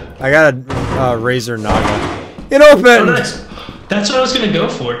you have? I got a Razer Naga. It opened! Oh, nice. That's what I was gonna go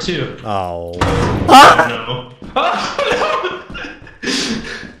for too. Oh. Oh no. Oh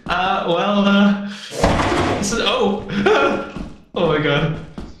no. Well, this is, oh. Oh my god.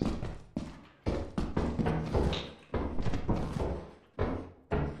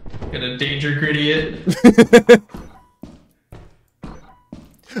 Gonna danger gritty it.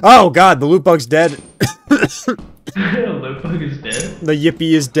 Oh god, the loot bug's dead. Loot bug is dead. The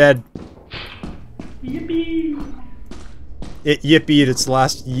yippee is dead. Yippee. It yippied its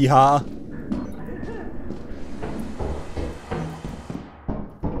last yeehaw.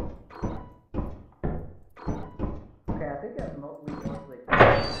 Okay, I think that's mostly.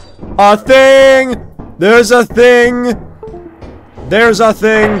 A thing! There's a thing! There's a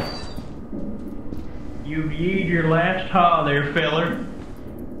thing! You've yeed your last haw there, feller.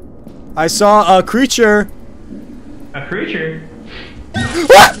 I saw a creature! A creature?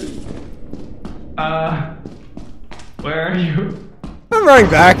 What? Where are you? I'm running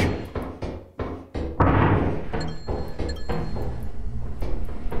back.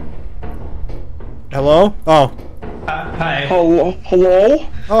 Hello? Oh. Hi. Hello? Hello?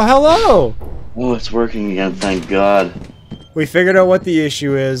 Oh, hello! Oh, it's working again, thank God. We figured out what the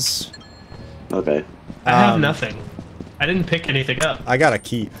issue is. Okay. I have nothing. I didn't pick anything up. I got a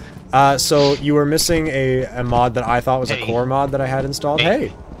key. So you were missing a mod that I thought was a core mod that I had installed.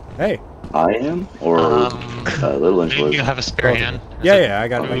 Hey. Hey. I am? Or Little Inch was? You have a spare hand. Yeah, yeah, I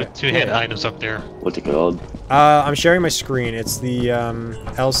got it. Two-hand items up there. What's it called? I'm sharing my screen. It's the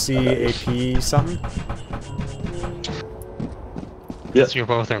LCAP something. Yeah. So you're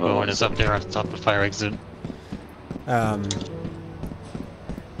both are going. It's up there on top of the fire exit.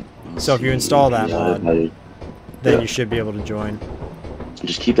 So if you install that Yeah, mod, then you should be able to join.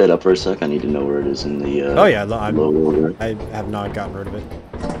 Just keep that up for a sec. I need to know where it is in the Oh yeah, load order. I have not gotten rid of it.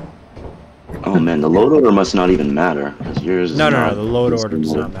 Oh man, the load order must not even matter. 'Cause yours is No, not the load order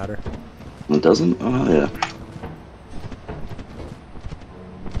does listed. not matter. It doesn't? Oh yeah.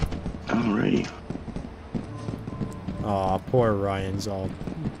 Alrighty. Aw, poor Ryan's all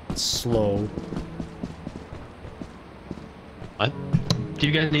slow. What? Do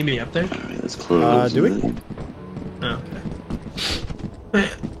you guys need me up there? Alright, let's close. Do we? Oh, okay.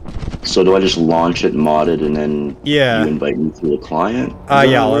 So do I just launch it, mod it, and then Yeah. you invite me through the client?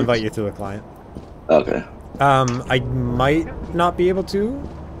 Yeah, I'll invite you through the client. Okay. I might not be able to,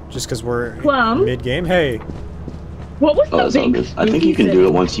 just because we're Plum? mid-game. Hey, What was Oh, the that's all big good. I think you can do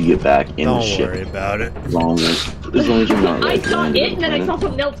it once you get back in don't the ship. worry about it. As long as you're not I like saw landing it, and then I on saw the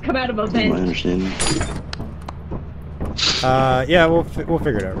something else come out of a planet. Am I vent. understanding? Yeah, we'll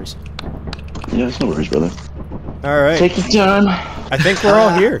figure it out, Reese. Yeah, it's no worries, brother. All Take right. your time. I think we're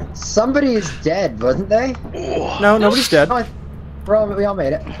all here. Somebody is dead, wasn't they? No, nobody's dead. Oh, we all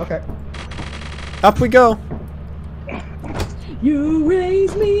made it. Okay. Up we go. You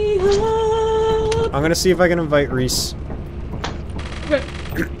raise me up. I'm gonna see if I can invite Reese.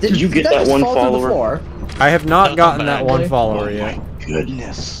 Did you get that that just one fall through the follower? floor? I have not Not gotten bad. that one follower yet.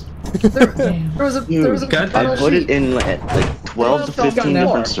 Goodness. There was a God, I metal put sheet. it in like 12 to Still got 15 more.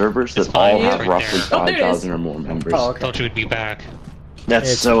 different servers It's that all fine, have right roughly there. Oh, there it is. 5,000 or more members. Oh, okay. Thought you would be back.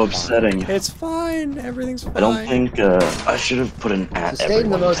 That's It's so fine. upsetting. It's fine. Everything's fine. I don't think I should have put an at Sustain the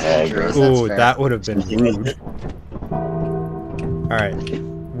everyone most tag. injuries. That's Ooh, fair. that would have been rude. Alright.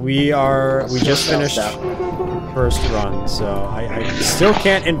 We just finished first run, so I still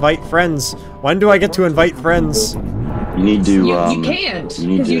can't invite friends. When do I get to invite friends? You need to. You can't, you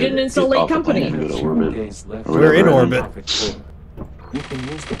need because you to didn't install get Late off the plane Company. and go to 2 orbit. days left. Or We're in whatever. orbit. You can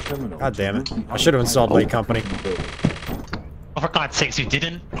use the terminal. God damn it. to move the I should have installed Late autopilot Company. building. Oh, for God's sakes, you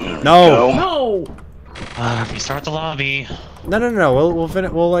didn't? No! No! Restart the lobby. No. We'll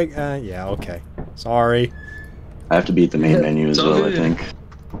finish. We'll like. Yeah. Okay. Sorry. I have to beat the main menu as It's all well. I good. think.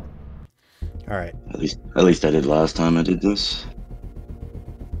 All right. At least I did last time I did this.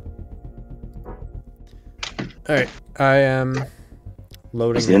 All right. I am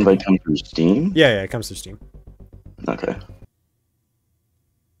loading. Does the invite come through Steam? Yeah. It comes through Steam. Okay.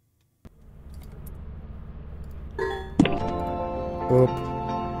 Boop.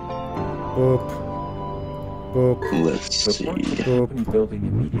 Boop. Boop. Let's see. Report to the company building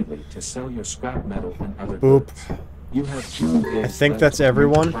immediately to sell your scrap metal and other Boop. goods. You have 2 days I think left that's to meet the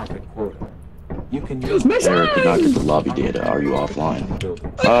everyone. profit quota. You can use Eric could not get the lobby data. Are you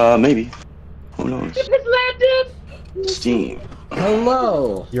offline? Maybe. Who knows? Steam.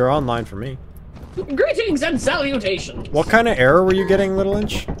 Hello. You're online for me. Greetings and salutations! What kind of error were you getting, Little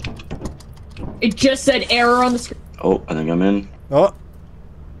Inch? It just said error on the screen. Oh, I think I'm in. Oh.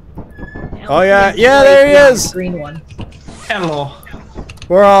 Oh yeah. Yeah. There he is. Green one. Hello.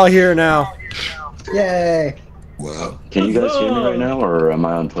 We're all here now. Yay. Can you guys hear me right now, or am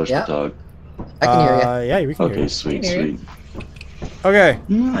I on push Yeah. to talk? I can hear Yeah, we can hear Okay, you. sweet, I can hear sweet. Okay.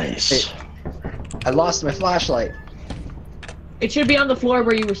 Nice. you. I lost my flashlight. It should be on the floor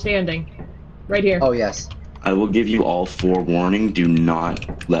where you were standing. Right here. Oh, yes. I will give you all forewarning. Do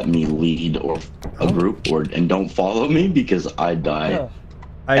not let me lead or a group, and don't follow me because I die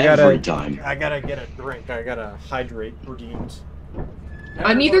every time. I gotta get a drink. I gotta hydrate redeemed.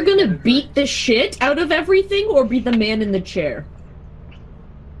 I'm either gonna beat the shit out of everything or be the man in the chair.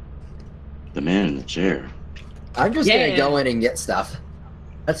 The man in the chair. I'm just Yeah. gonna go in and get stuff.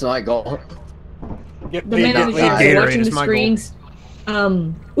 That's my goal. Get The man in the chair, Gatorade watching is the my screens.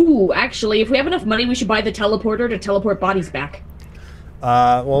 Ooh, actually, if we have enough money, we should buy the teleporter to teleport bodies back.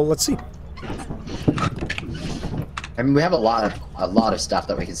 goal. Well, let's see. I mean, we have a lot of stuff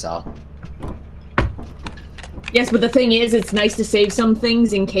that we can sell. Yes, but the thing is, it's nice to save some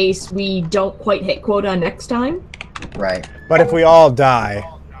things in case we don't quite hit quota next time. Right. But if we all die,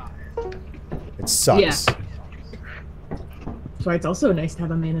 it sucks. Yeah. That's why it's also nice to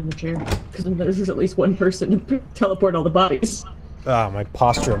have a man in the chair, because then there's at least one person to teleport all the bodies. Ah, my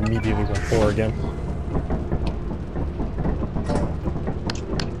posture immediately went poor again.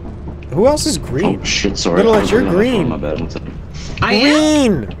 Who else is green? Oh shit! Sorry. Little I Inch, was you're looking at my phone, green. My bad. What's up? I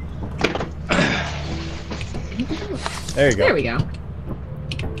am. Green! There you go. There we go.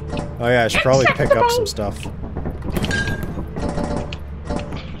 Oh yeah, I should probably pick up some stuff.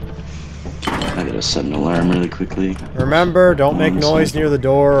 I gotta set an alarm really quickly. Remember, don't make noise near the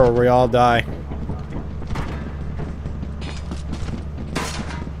door or we all die.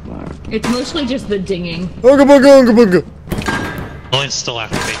 It's mostly just the dinging. Unga bunga, unga bunga! Well, it still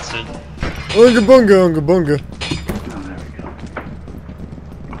activates it. Unga bunga, unga bunga! Oh, there we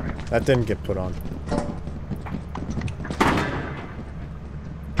go. That didn't get put on.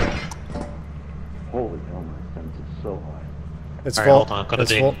 Holy hell, my sense is so high. It's Alright, full. hold on, gotta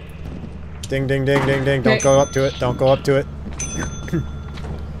It's ding. full. Ding, ding, ding, ding, ding. Don't Okay. go up to it. Don't go up to it.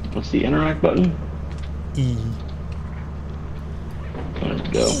 What's the interact button? E. Let's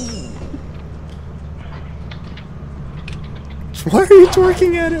go. Why are you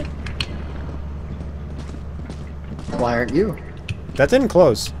twerking at it? Why aren't you? That didn't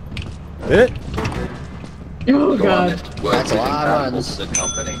close. Did it? Oh god. That's a lot of runs.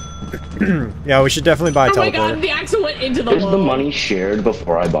 Yeah, we should definitely buy a Oh my teleporter. god, the axle went into the Is wall. the money shared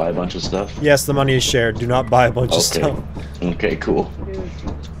before I buy a bunch of stuff? Yes, the money is shared. Do not buy a bunch of Okay. stuff. Okay, cool.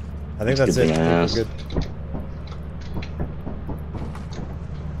 I think that's Good it. thing I We're asked. good.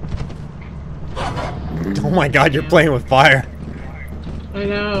 Oh my god, you're playing with fire. I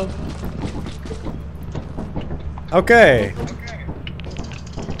know. Okay.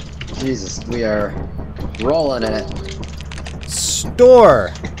 Jesus, we are rolling in it.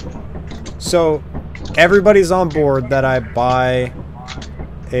 Store. So, everybody's on board that I buy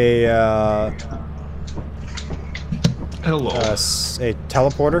a Hello. a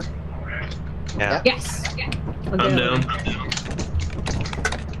teleporter. Yeah. Yes. I'm down.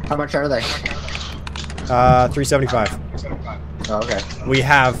 How much are they? 375. Oh, okay. We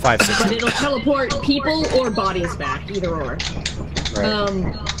have 560. But it'll teleport people or bodies back, either or.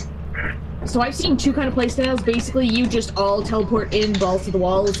 So I've seen two kind of playstyles. Basically, you just all teleport in, balls to the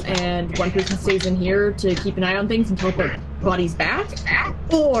walls, and one person stays in here to keep an eye on things and teleport bodies back.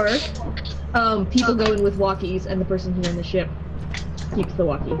 Or people go in with walkies, and the person here in the ship keeps the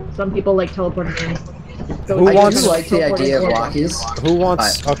walkie. Some people like teleporting in. Who I wants- do like the idea of walkies. Who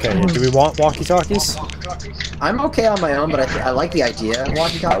wants... Okay, do we want walkie-talkies? I'm okay on my own, but I like the idea of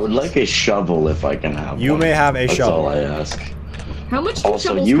walkie-talkies. I would like a shovel if I can have You one. may have a That's shovel. all I ask. How much do Also,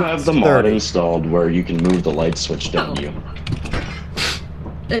 shovels you cost? have the mod 30. installed where you can move the light switch, don't Oh. you?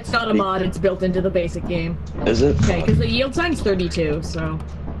 It's not a mod, it's built into the basic game. Is it? Okay, because the yield time's 32, so...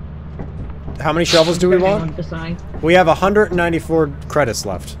 How many shovels do we want? Decide. We have 194 credits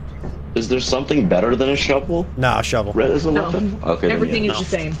left. Is there something better than a shovel? Nah, a shovel. Red as a No. weapon? Okay, then Everything yeah. is the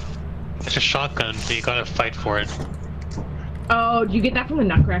same. It's a shotgun, so you gotta fight for it. Oh, do you get that from the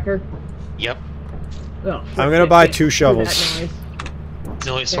Nutcracker? Yep. Oh, I'm gonna buy 2 shovels. That noise. It's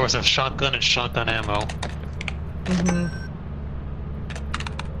the only source of shotgun and shotgun ammo.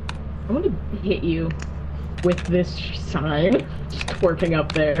 I want to hit you with this sign just twerking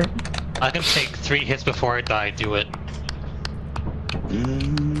up there. I can take 3 hits before I die, do it.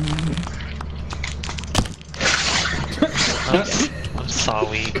 I'm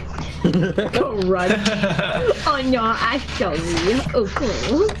sorry. Go run. Oh no, I'm sorry. Oh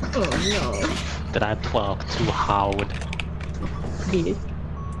no. Did I talk too hard? Yes.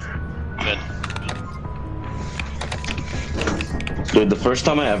 Good. Dude, the first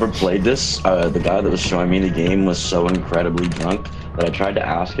time I ever played this, the guy that was showing me the game was so incredibly drunk that I tried to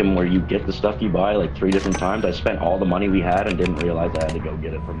ask him where you get the stuff you buy like 3 different times. I spent all the money we had and didn't realize I had to go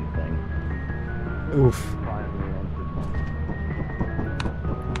get it from the thing. Oof.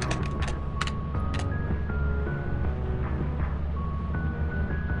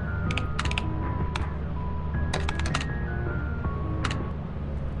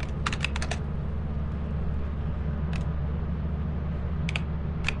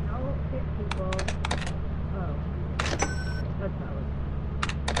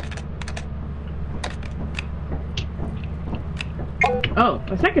 Oh,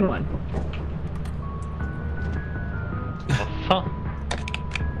 a second one. Huh.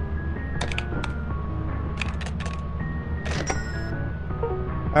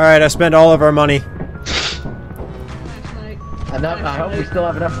 Alright, I spent all of our money. Enough, I hope we still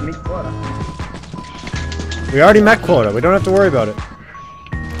have enough to meet quota. We already met quota. We don't have to worry about it.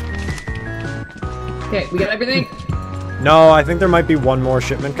 Okay, we got everything? No, I think there might be one more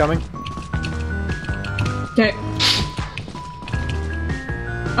shipment coming. Okay.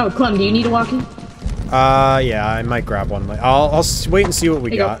 Oh, Clum, do you need a walkie? Yeah, I might grab one. I'll wait and see what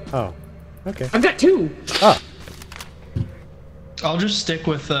we Here you got. Oh, okay. I've got 2. Oh, I'll just stick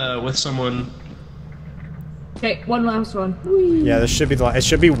with someone. Okay, one last one. Whee. yeah. This should be the. It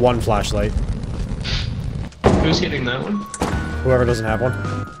should be one flashlight. Who's getting that one? Whoever doesn't have one.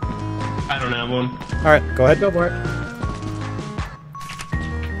 I don't have one. All right, go ahead. Go for it.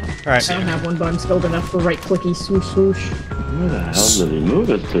 All right. I don't have one, but I'm skilled enough for right clicky swoosh swoosh. Where the hell did he move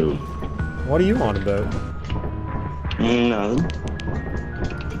it to? What are you on about? Nothing.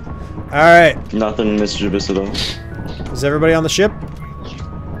 All right. Nothing mischievous at all. Is everybody on the ship?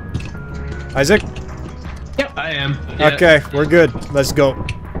 Isaac? I am. Yeah. Okay, we're good. Let's go.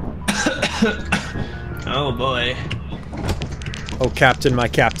 Oh boy. Oh, Captain, my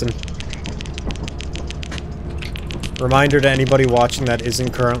Captain. Reminder to anybody watching that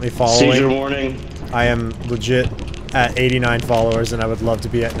isn't currently following. Seizure warning. I am legit at 89 followers, and I would love to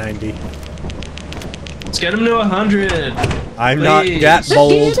be at 90. Let's get him to 100. I'm not Please. that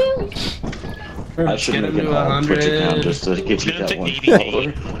bold. I should Get make him an to all Twitch 100. account just to give you Get him that to one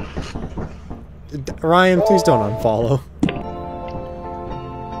 88. follower. Ryan, please don't unfollow.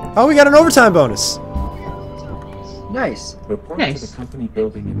 Oh, we got an overtime bonus. Nice. Report to Nice. the company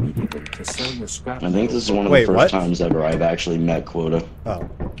building immediately to sell your scrap. I think this is one of Wait, the what? first times ever I've actually met quota. Oh.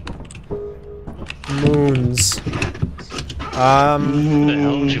 Moons. Who the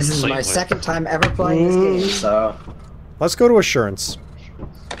hell would you This is play my with? second time ever playing this game, so... Let's go to assurance.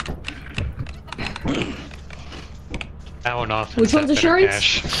 I went off. Which one's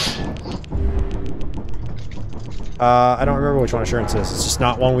assurance? I don't remember which one assurance is. It's just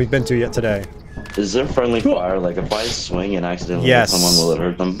not one we've been to yet today. Is there friendly fire? Like if I swing and accidentally hit Yes. someone, will it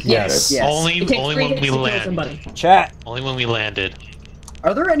hurt them? Yes. Yes. Only, It takes only 3 when hits we to kill land. somebody. Chat. Only when we landed.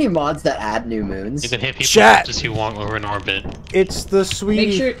 Are there any mods that add new moons? You can hit people Chat. as you want when we're in orbit. It's the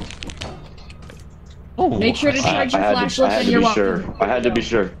sweetie. Make sure, Oh, make sure to I charge your had flashlight and to your be walkie. sure. I had to be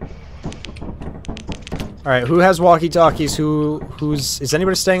sure. All right, who has walkie-talkies? Who's? Is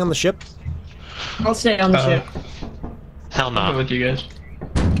anybody staying on the ship? I'll stay on the ship. Hell I'm no. with you guys.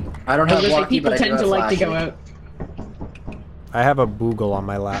 I don't I have was gonna say walkie, people but I do tend to have like to go flashlight. out. I have a Boogle on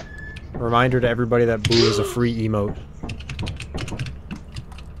my lap. Reminder to everybody that Boo is a free emote.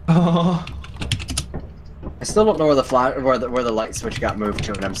 Oh. I still don't know where the light switch got moved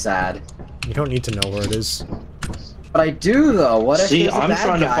to, and I'm sad. You don't need to know where it is. But I do though. What if See, there's a I'm bad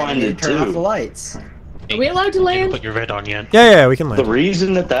trying to guy and find they it turn off too. the lights? Are we allowed to You didn't land? put your red on yet. Yeah, we can The land.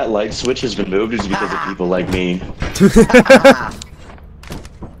 reason that light switch has been moved is because of people like me.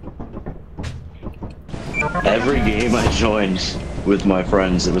 Every game I joined with my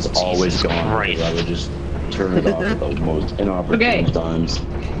friends, it was always Jesus gone. Christ. Because I would just turn it off at the most inopportune Okay. times.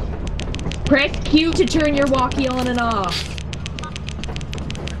 Press Q to turn your walkie on and off.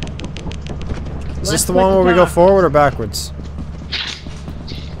 Is this Left the click one to where we go talk. forward or backwards?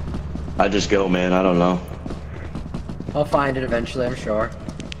 I just go, man. I don't know. I'll find it eventually, I'm sure.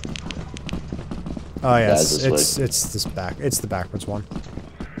 Oh yes, this it's the backwards one.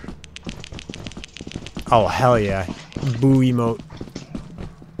 Oh hell yeah. Boo emote.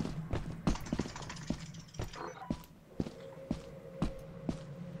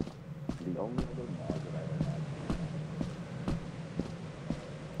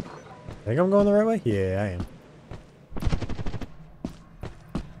 Think I'm going the right way? Yeah, I am.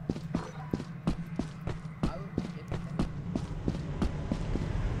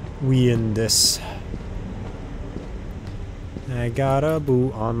 We in this. I got a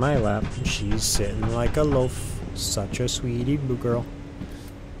boo on my lap. She's sitting like a loaf. Such a sweetie boo girl.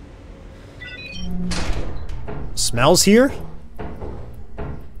 Smells here?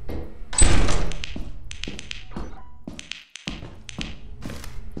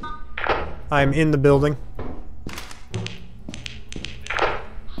 I'm in the building.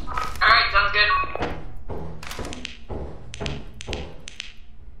 Alright, sounds good.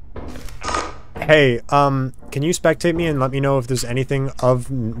 Hey, can you spectate me and let me know if there's anything of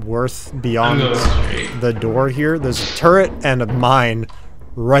worth I'm beyond going straight. the door here? There's a turret and a mine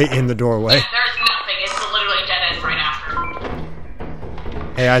right in the doorway. There's nothing. It's literally dead end right after.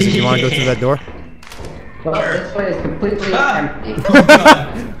 Hey Isaac, you want to go through that door? Well, this way is completely empty.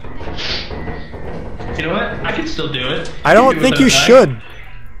 You know what? I can still do it. I don't think you should.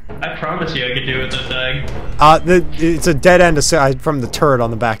 I promise you I could do it without dying. It's a dead end aside from the turret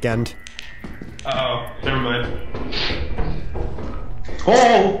on the back end. Uh-oh. Never mind.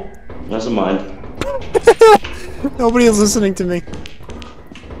 Oh! Doesn't mind. Nobody is listening to me.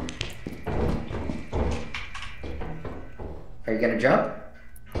 Are you gonna jump?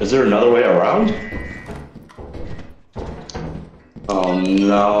 Is there another way around? Oh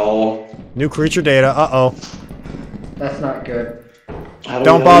no. New creature data. Uh-oh. That's not good.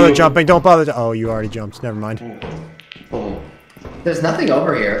 Don't bother jumping. Don't bother. Oh, you already jumped. Never mind. Oh. There's nothing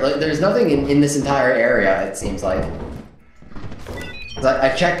over here. Like, there's nothing in this entire area, it seems like. 'Cause I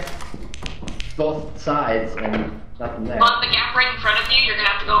checked both sides and nothing there. On the gap right in front of you, you're gonna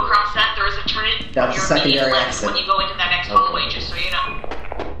have to go across that. There is a turret That's on your the secondary immediate left exit. when you go into that next hallway, just so you know.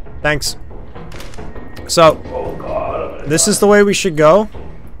 Thanks. So, Oh god. this is the way we should go.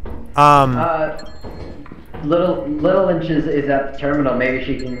 Little Inch is at the terminal. Maybe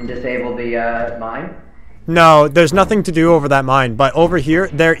she can disable the mine. No, there's nothing to do over that mine, but over here,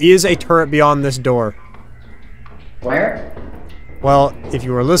 there is a turret beyond this door. Where? Well, if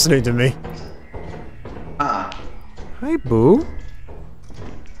you were listening to me. Ah. Hi, Boo.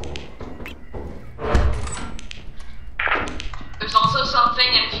 There's also something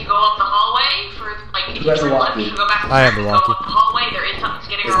if you go up the hallway for like if Who you has a turn left, walkie? you go back to I have the a go walkie. up the hallway. There is something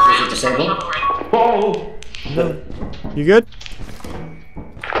skidding Is it around. disabled? Oh! You good?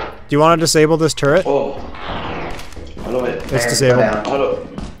 Do you want to disable this turret? Oh. How do I... It's There, disabled. go down. How do...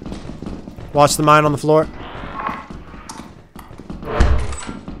 Watch the mine on the floor.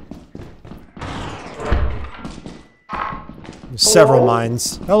 There's several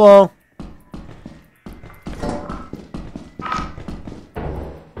mines. Hello.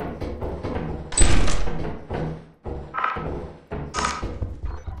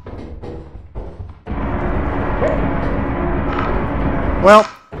 Well.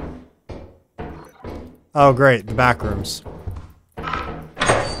 Oh, great. The back rooms.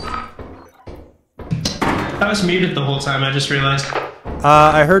 I was muted the whole time, I just realized.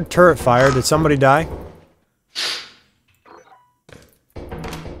 I heard turret fire. Did somebody die?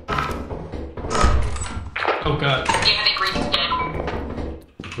 Oh god. Yeah, I think Reese is dead.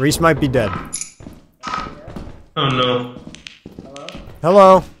 Reese might be dead. Oh no.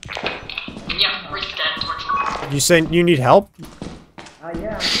 Hello. Yeah, Reese is dead, unfortunately. You say you need help?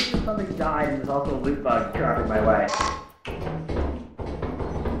 Yeah, I'm pretty sure something died and there's also a loot bug dropping my way.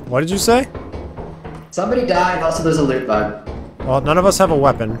 What did you say? Somebody died, also there's a loot bug. Well, none of us have a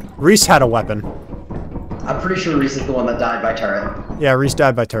weapon. Reese had a weapon. I'm pretty sure Reese is the one that died by turret. Yeah, Reese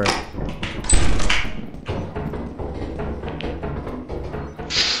died by turret.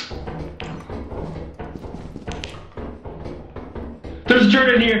 There's a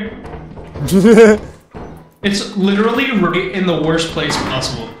turret in here. It's literally right in the worst place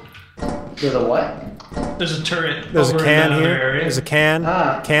possible. There's a what? There's a turret. There's a over can in that here. other area. There's a can.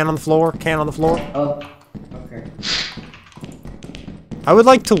 Ah. Can on the floor. Can on the floor. Oh, okay. I would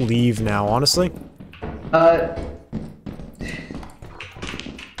like to leave now, honestly. Did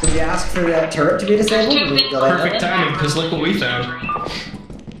we ask for that turret to be disabled? Did we go like Perfect that? timing, because look what we found.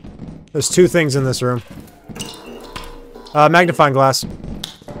 There's 2 things in this room. Magnifying glass.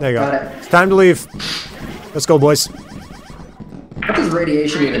 There you go. Got it. It's time to leave. Let's go, boys. What does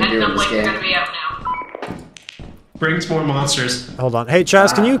radiation even do in this Like, you're gonna game? be out now. Brings more monsters. Hold on. Hey,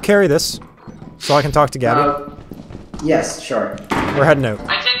 Chaz, can you carry this? So I can talk to Gabby? Yes, sure. We're heading out.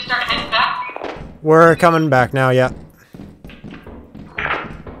 I said start heading back. We're coming back now, yeah.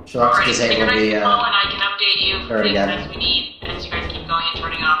 She'll have to Alright, take disable a nice the, call and I can update you for Alright, things got as we need as you guys keep going and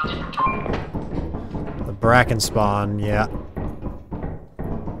turning off different turrets. The Bracken spawn, yeah.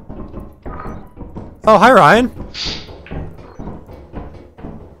 Oh, hi, Ryan.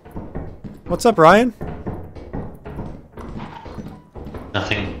 What's up, Ryan?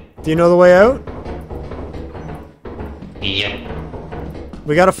 Nothing. Do you know the way out? Yep.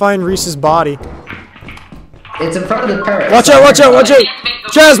 We gotta find Reese's body. It's in front of the turret. Watch out, watch out, watch out! Deactivate the-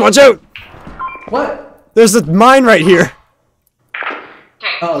 Chaz, watch out! What? There's a mine right here.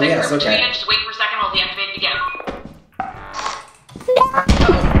 Okay, Oh, so yes, group okay. between it, just wait for a second, I'll deactivate it again.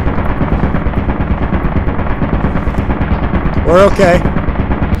 We're okay.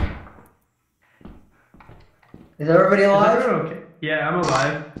 Is everybody alive? Okay. Yeah, I'm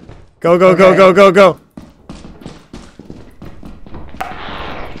alive. Go, go, go, Okay. go, go, go.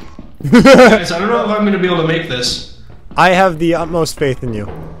 Guys, I don't know if I'm gonna be able to make this. I have the utmost faith in you.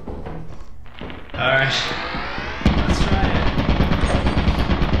 Alright. Let's try it.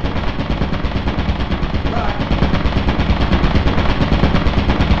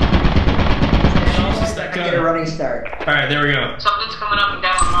 Jesus, that Get a gun. running start. Alright, there we go. Something's coming up and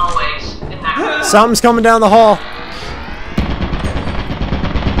down the hallways in that. Something's coming down the hall.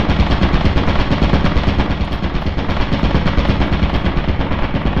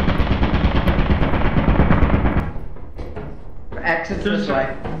 Exit this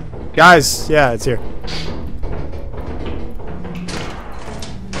way. Guys, yeah, it's here.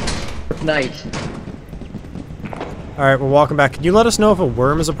 Night. Alright, we're walking back. Can you let us know if a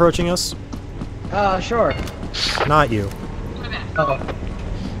worm is approaching us? Sure. Not you. Oh.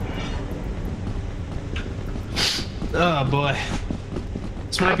 Oh boy.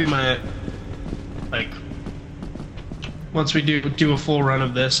 This might be my like once we do a full run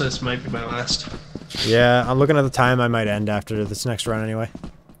of this might be my last. Yeah, I'm looking at the time. I might end after this next run anyway.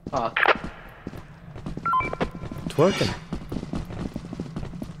 Huh. Twerking.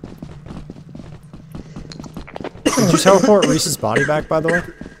 Did you teleport Reese's body back, by the way?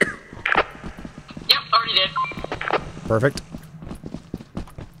 Yep, already did. Perfect.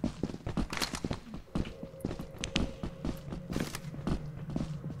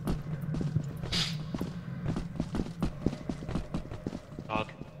 Dog.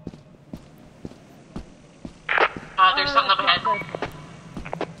 There's something up ahead.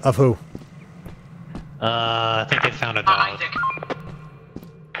 Of who? I think they found a dog. Isaac.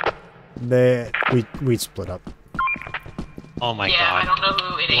 We split up. Oh my Yeah, I god. don't know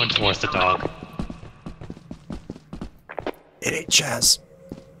who it One's is. worth the dog. It ain't Chaz.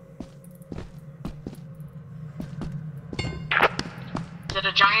 Is it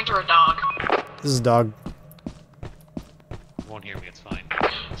a giant or a dog? This is a dog. Won't hear me, it's fine.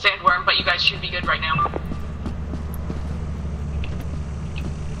 Sandworm, but you guys should be good right now.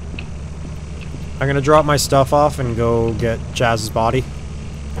 I'm gonna drop my stuff off and go get Chaz's body.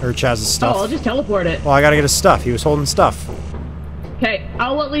 Or Chaz's stuff. Oh, I'll just teleport it. Well, I gotta get his stuff. He was holding stuff. Okay,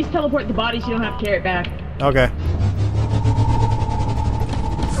 I'll at least teleport the body so you don't have to carry it back. Okay.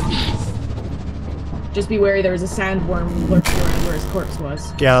 Just be wary there was a sandworm lurking around where his corpse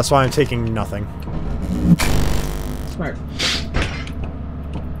was. Yeah, that's why I'm taking nothing. Smart.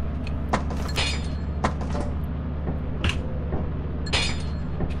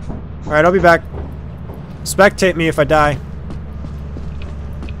 Alright, I'll be back. Spectate me if I die.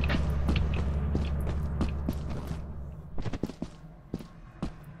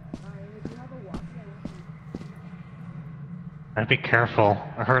 I'd be careful.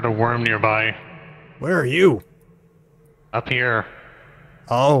 I heard a worm nearby. Where are you? Up here.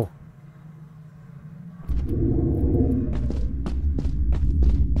 Oh.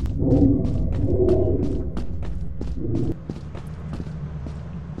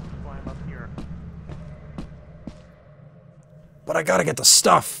 But I gotta get the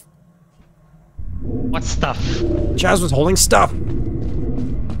stuff. What stuff? Chaz was holding stuff.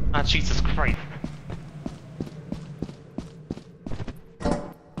 Ah, Jesus Christ.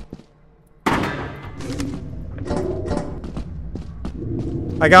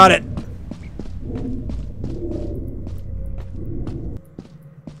 I got it.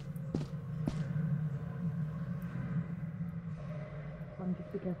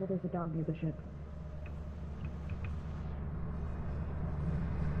 Just be careful, there's a dog near the ship.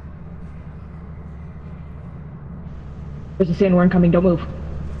 There's a sandworm coming, don't move.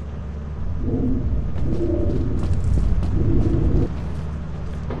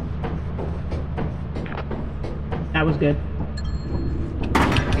 That was good.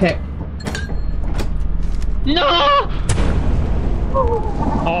 Okay. No!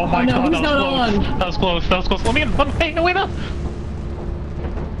 Oh my no, god, he's that was not close. on. That was close, that was close. Let me in, hey, no, wait, no!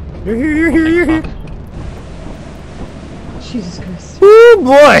 You're here, you're here, you're here. Jesus Christ. Oh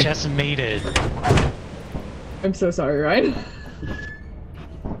boy! Just made it. I'm so sorry, Ryan.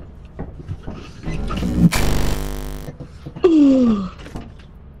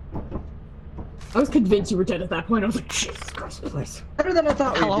 I was convinced you were dead at that point. I was like, Jesus Christ, please. Better than I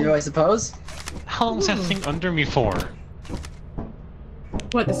thought we'd do, I suppose. How long was that thing under me for?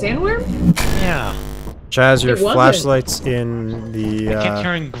 What, the sandworm? Yeah. Chaz, your It wasn't. flashlight's in the I kept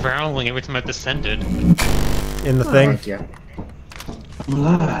hearing growling every time I descended. in the Oh, thing. thank you. I'm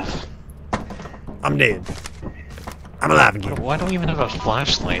alive. I'm dead. I'm alive again. Why don't we even have a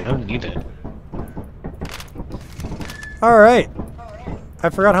flashlight? I don't need it. Alright. I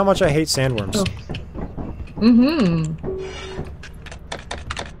forgot how much I hate sandworms. Oh. Mm-hmm.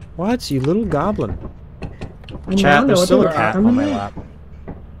 What? You little goblin. I Chat, know there's what still they a are. cat on my lap.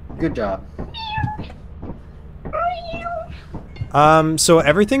 Good job. So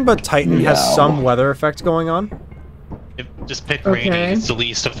everything but Titan has Meow. some weather effect going on. Just pick Okay. rainy, it's the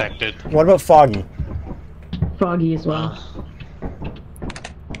least affected. What about Foggy? Foggy as well.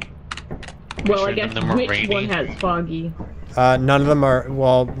 Well, sure I guess none of them are which rainy? one has foggy? None of them are.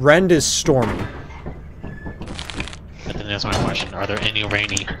 Well, Rend is stormy. But then that's my question, are there any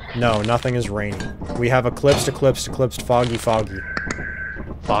rainy? No, nothing is rainy. We have eclipsed, eclipsed, eclipsed, foggy, foggy.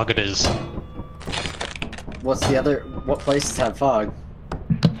 Fog it is. What's the other? What places have fog?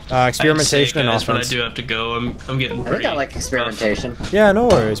 Experimentation and guys, but I offense. do have to go. I'm getting I pretty think I like experimentation. Yeah, no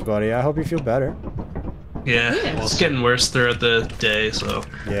worries, buddy. I hope you feel better. Yeah, it's getting worse throughout the day, so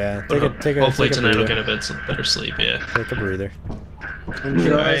Yeah, hopefully take a tonight I'll breather. get a bit better sleep. Yeah. Take a breather.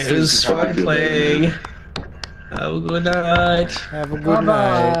 Enjoy. Alright, it was fun playing. Have a good night. Have a good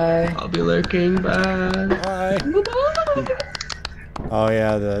night. Bye. I'll be lurking. Bye. Bye. Oh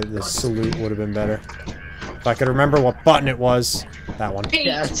yeah, the salute would have been better. If I could remember what button it was. That one.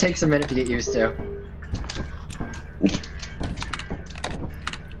 Yeah, it takes a minute to get used to.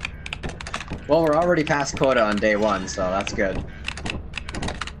 Well, we're already past quota on day one, so that's good.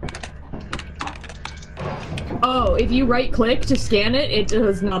 Oh, if you right click to scan it, it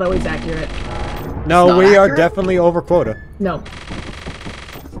is not always accurate. No, not we are accurate? definitely over quota. No.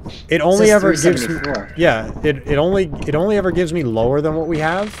 It only says ever gives me. 374. Yeah, it only ever gives me lower than what we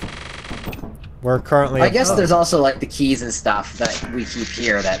have. We're currently. I guess there's also like the keys and stuff that we keep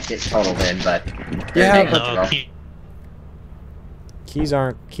here that get totaled in, but Yeah, they're but- No, negligible. keys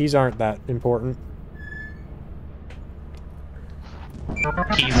aren't that important.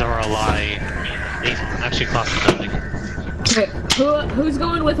 keys are a lie. They actually cost nothing. Okay, who's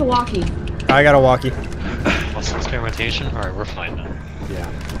going with a walkie? I got a walkie. What's experimentation? Alright, we're fine now. Yeah,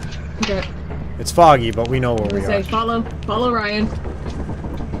 Okay. it's foggy, but we know where We we say are. follow Ryan.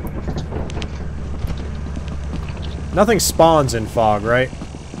 Nothing spawns in fog, right?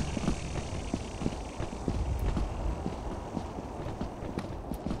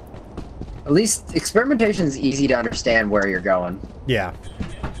 At least experimentation is easy to understand where you're going. Yeah.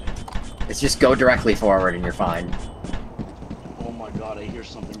 It's just go directly forward and you're fine. Oh my god, I hear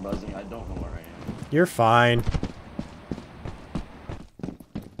something buzzing. I don't know where I am. You're fine.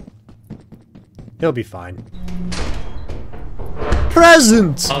 He'll be fine.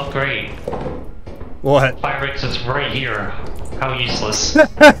 Present! Oh, great. What? Pyrex is right here. How useless.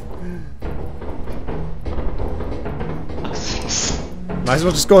 Might as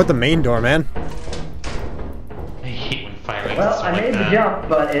well just go at the main door, man. I hate when Pyrex Well, is I like made the that. jump,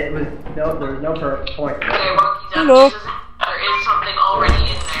 but there was no point. Okay, Rocky's out. Hello. There is something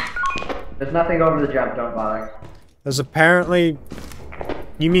already in there. There's nothing over the jump, don't bother. There's apparently...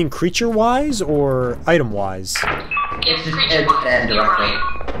 You mean creature-wise or item-wise? It's just creature end wise, you're directly.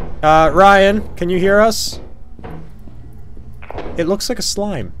 right. Ryan, can you hear us? It looks like a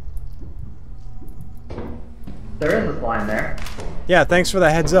slime. There is a slime there. Yeah, thanks for the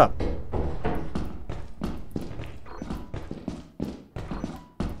heads up.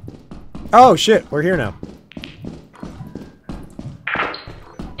 Oh shit, we're here now.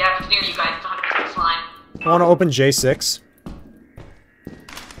 Yeah, it's near you guys. It's 100% slime. I want to open J6.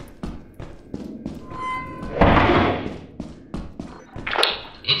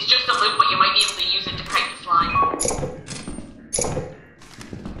 It's just a loop, but you might be able to use it to kite the slime.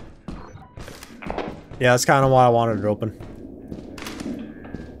 Yeah, that's kind of why I wanted it open.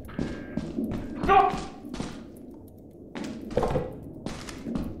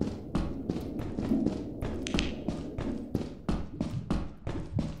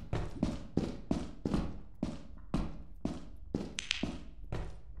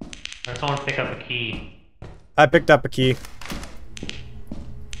 Someone pick up a key. I picked up a key.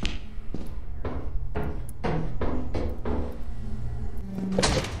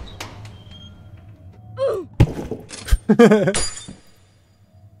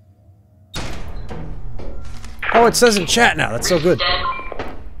 Oh, it says in chat now. That's so good. Dead.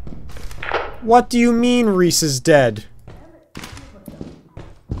 What do you mean Reese is dead?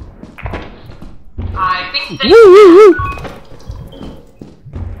 I think that. Woo, woo, woo.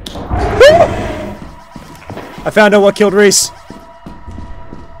 I found out what killed Reese.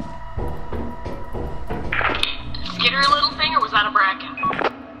 Skitter little thing, or was that a bracken?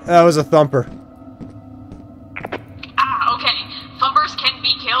 That was a thumper. Ah, okay. Thumpers can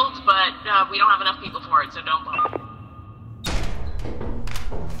be killed, but we don't have enough people for it, so don't bother.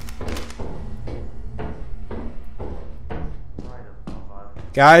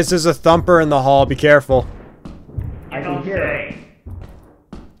 Guys, there's a thumper in the hall. Be careful. I can hear it.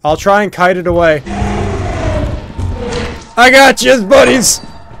 I'll try and kite it away. I got you, buddies!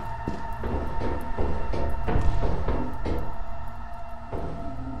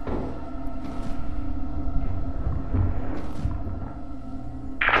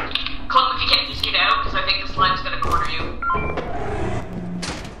 Clump, if you can't just get out, because I think the slime's gonna corner you.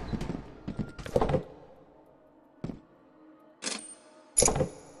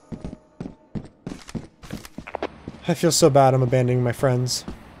 I feel so bad I'm abandoning my friends.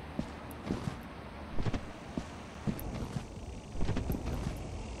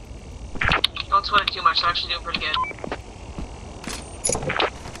 Don't sweat it too much, they're actually doing pretty good.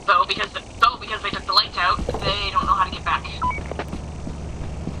 Though, because they took the lights out, they don't know how to get back.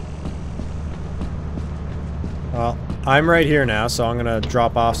 Well, I'm right here now, so I'm gonna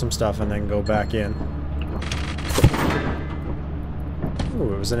drop off some stuff and then go back in.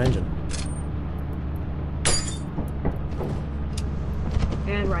 Ooh, it was an engine.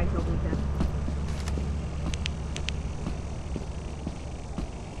 And Ryan killed me dead.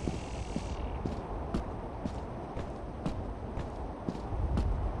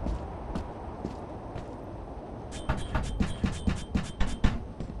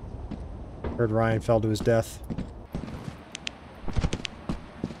 Heard Ryan fell to his death.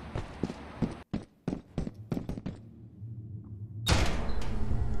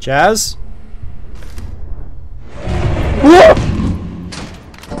 Jazz?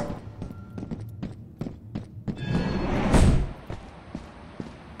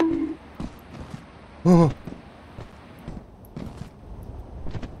 Oh.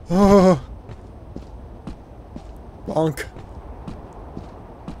 Oh. Bonk.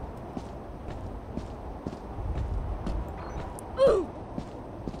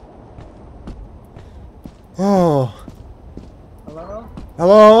 Oh. Hello?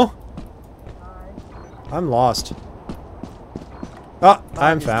 Hello? Hi. I'm lost. Oh,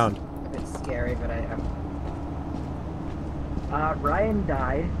 I'm found. A bit scary, but I am. Ryan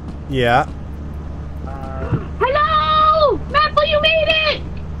died. Yeah. Hello! Maple, you made it!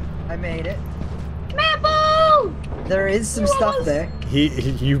 I made it. Maple! There is some stuff there.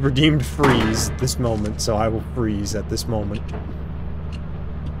 You redeemed freeze this moment, so I will freeze at this moment.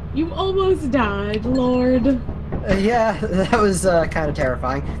 You almost died, Lord. Yeah, that was kind of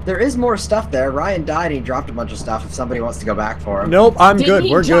terrifying. There is more stuff there. Ryan died and he dropped a bunch of stuff if somebody wants to go back for him. Nope, I'm Didn't good.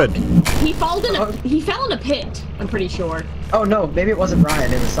 he We're jump- good. He fell in a pit, I'm pretty sure. Oh no, maybe it wasn't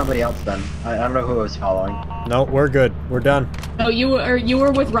Ryan, it was somebody else then. I don't know who I was following. No, we're good. We're done. Oh, you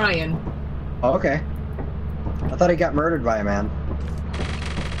were with Ryan. Oh, okay. I thought he got murdered by a man.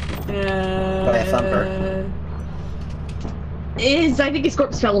 By a thumper. I think his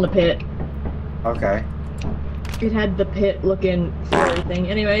corpse fell in a pit. Okay. It had the pit looking for everything.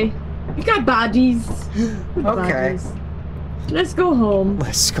 Anyway, you got bodies. Good Okay. bodies. Let's go home.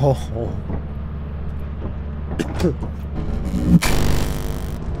 Let's go home.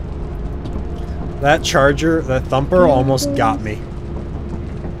 That charger, that thumper almost got me.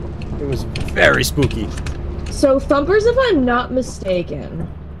 It was very spooky. So Thumpers, if I'm not mistaken.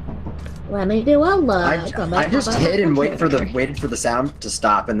 Let me do a look. I just hid and waited for the sound to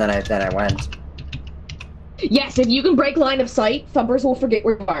stop, and then I went. Yes, if you can break line of sight, Thumpers will forget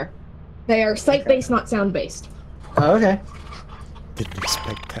where you are. They are sight-based, not sound-based. Oh, okay. Didn't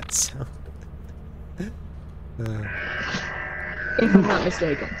expect that sound. If I'm not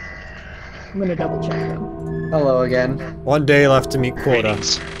mistaken. I'm gonna double check though. Hello again. One day left to meet quota.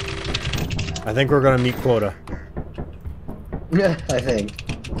 I think we're gonna meet quota. Yeah, I think.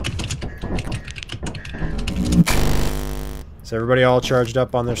 Is everybody all charged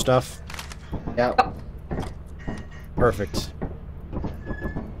up on their stuff? Yep. Perfect.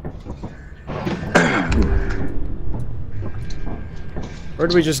 Where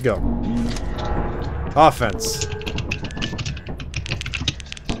did we just go? Offense.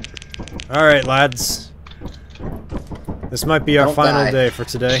 Alright, lads. This might be our Don't final die. day for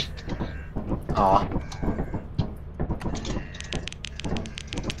today. Aw.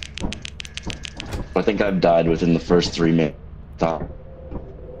 I think I've died within the first 3 minutes.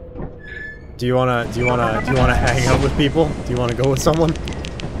 Do you wanna hang out with people? Do you wanna go with someone?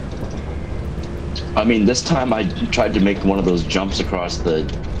 I mean, this time I tried to make one of those jumps across the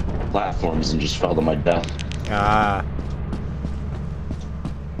platforms and just fell to my death. Ah.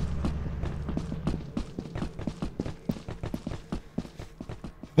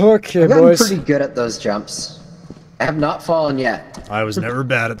 Okay, I've gotten boys. pretty good at those jumps. I have not fallen yet. I was never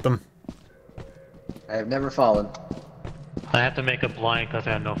bad at them. I have never fallen. I have to make a blind because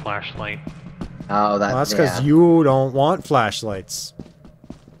I have no flashlight. Oh, Well, that's because yeah. you don't want flashlights.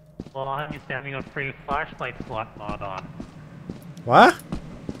 Well, I'm used to having a free flashlight slot mod on. What?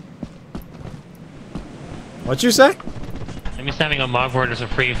 What'd you say? I'm used to having a mod where there's a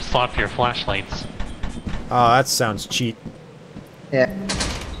free slot for your flashlights. Oh, that sounds cheap. Yeah.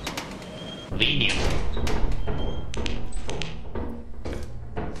 Convenient.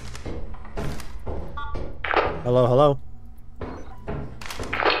 Hello, hello.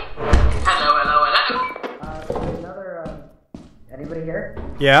 Hello. Another, anybody here?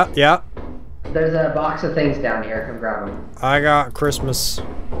 Yeah, yeah. There's a box of things down here. Come grab them. I got Christmas.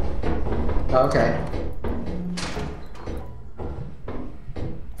 Okay.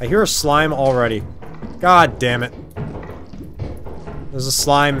 I hear a slime already. God damn it. There's a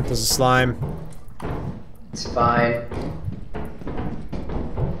slime. There's a slime. It's fine.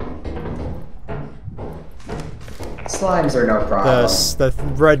 Slimes are no problem. The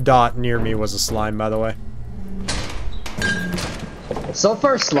red dot near me was a slime, by the way. So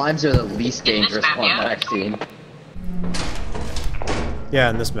far, slimes are the least dangerous map, one yeah. that I've seen. Yeah,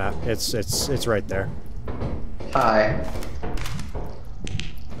 in this map. It's right there. Hi.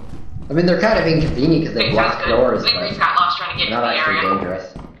 I mean, they're kind of inconvenient because they Okay, block sounds good. doors, I think but Reese got lost trying to get they're into not the actually area. dangerous.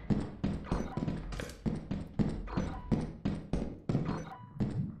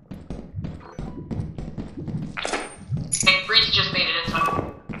 Okay, Reese just made it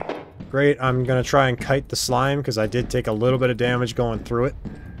inside. Great, I'm gonna try and kite the slime, because I did take a little bit of damage going through it.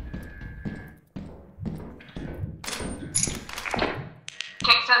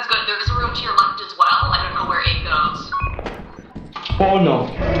 Okay, sounds good. There is a room to your left as well. I don't know where it goes. Oh no!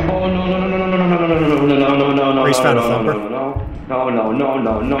 Oh no! No! No! No! No! No! No! No! No! No! No! No! No! No! Reese found a no, thumper. No! No! No! No!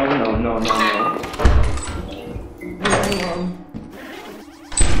 No! No! No! No! No!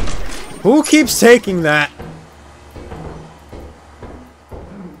 Who keeps taking that?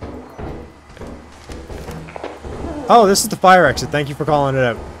 Oh, this is the fire exit. Thank you for calling it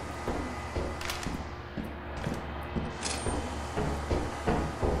out.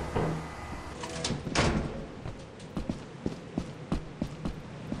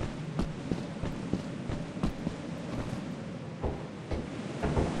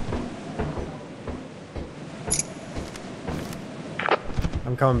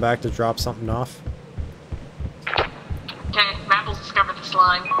 I'm coming back to drop something off. Okay, Rapple's discovered the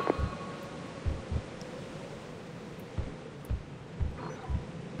slime.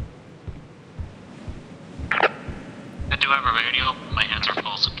 I do have a radio. My hands are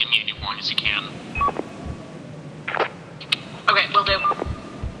full, so give me any warnings you can. Okay, will do.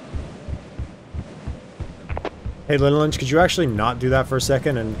 Hey, Little Lynch, could you actually not do that for a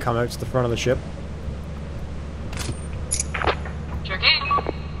second and come out to the front of the ship? Sure can.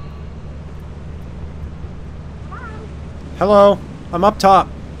 Hello, I'm up top.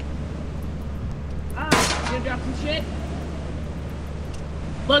 You gonna drop some shit?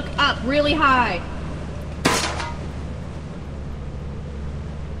 Look up really high.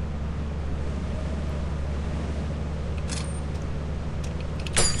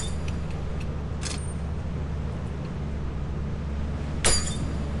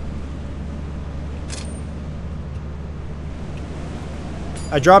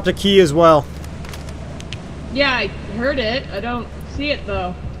 I dropped a key as well. Yeah, I heard it. I don't see it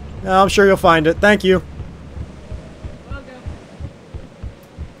though. I'm sure you'll find it. Thank you.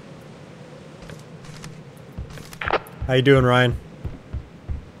 How you doing, Ryan?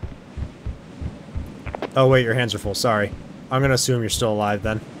 Oh wait, your hands are full. Sorry. I'm gonna assume you're still alive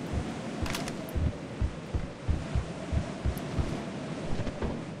then.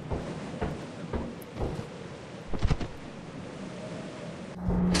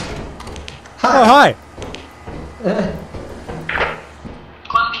 Hi. Oh, hi!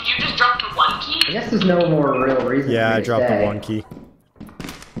 Clum, did you just drop the 1 key? I guess there's no more real reason. Yeah, for me I to dropped the stay. 1 key.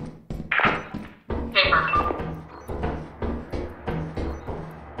 Paper.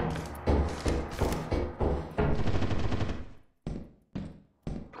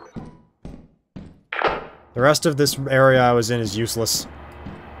 The rest of this area I was in is useless.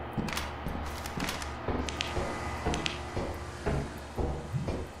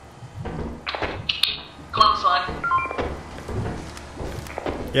 Clum slug.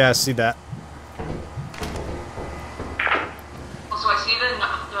 Yeah, I see that. Also, I see the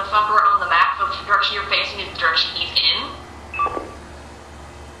number on the map. The direction you're facing is the direction he's in.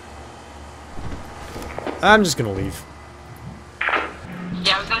 I'm just gonna leave.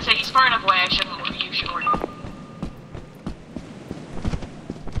 Yeah, I was gonna say he's far enough away. I shouldn't. You should worry.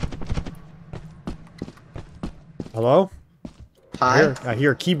 Hello? Hi. I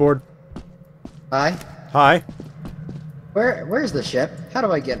hear a keyboard. Hi. Hi. Where's the ship? How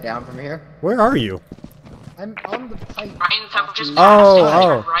do I get down from here? Where are you? I'm on the pipe. Ryan's temple just Oh, passed.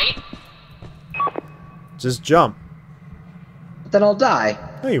 oh. Right? Just jump. Then I'll die.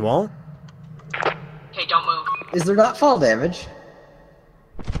 No, you won't. Okay, don't move. Is there not fall damage?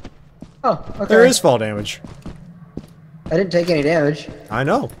 Oh, okay. There is fall damage. I didn't take any damage. I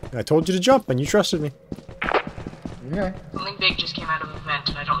know. I told you to jump and you trusted me. Okay. Something big just came out of the vent,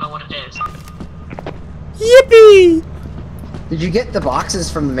 and I don't know what it is. Yippee! Did you get the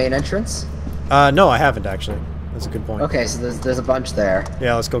boxes from the main entrance? No, I haven't actually. That's a good point. Okay, so there's a bunch there.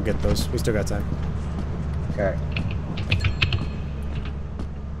 Yeah, let's go get those. We still got time. Okay.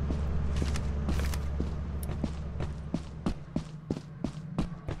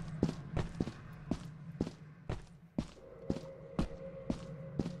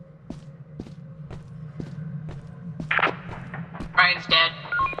 Ryan's dead.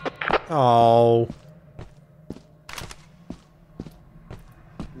 Oh,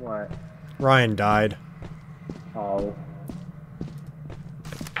 What? Ryan died. Oh.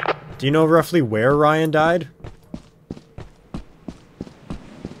 Do you know roughly where Ryan died?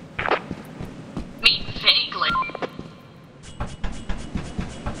 Me, vaguely.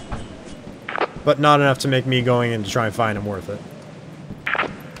 But not enough to make me going in to try and find him worth it.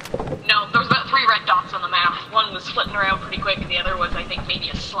 No, there was about 3 red dots on the map. One was flitting around pretty quick, and the other was, I think, maybe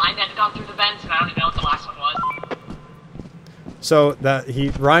a slime that had gone through the vents, and I don't even know what the last one was. So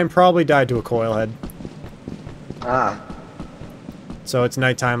Ryan probably died to a coil head. Ah. So it's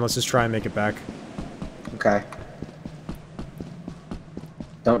nighttime. Let's just try and make it back. Okay.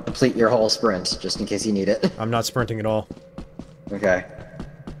 Don't deplete your whole sprint, just in case you need it. I'm not sprinting at all. Okay.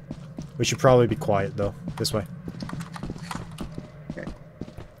 We should probably be quiet though. This way. Okay.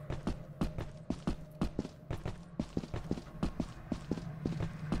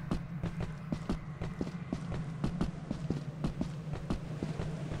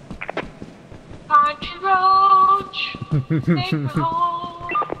 Country roads, take me home.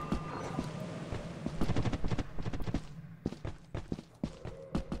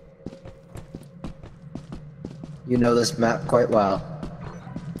 You know this map quite well.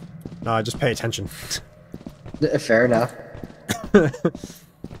 No, just pay attention. Fair enough. Let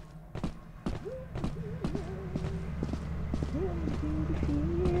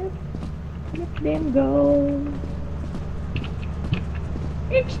them go.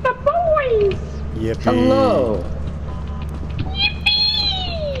 It's the boys. Yippee. Hello!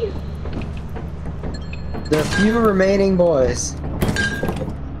 Yippee! The few remaining boys.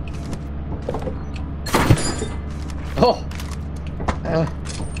 Oh!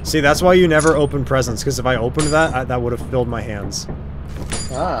 See, that's why you never open presents, because if I opened that, that would have filled my hands.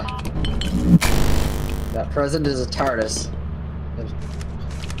 Ah. That present is a TARDIS.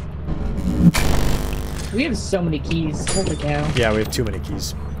 We have so many keys. Holy cow. Yeah, we have too many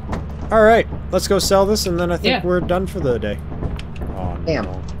keys. Alright, let's go sell this, and then I think Yeah. we're done for the day. Oh, no. Damn.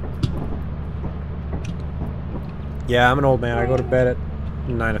 Yeah, I'm an old man. I go to bed at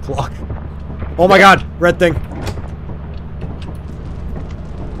 9 o'clock. Oh my god! Red thing!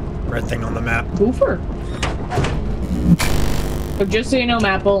 Red thing on the map. Goofer. So just so you know,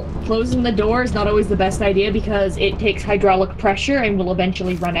 Maple, closing the door is not always the best idea because it takes hydraulic pressure and will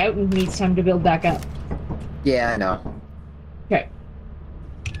eventually run out and needs time to build back up. Yeah, I know. Okay.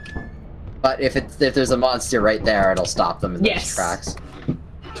 But if there's a monster right there, it'll stop them in those tracks.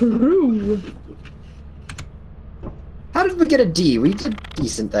 True. How did we get a D? We did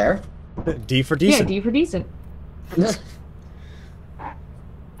decent there. D for decent. Yeah, D for decent.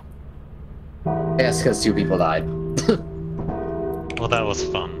 Yes, because 2 people died. Well, that was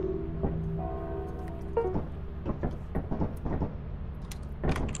fun.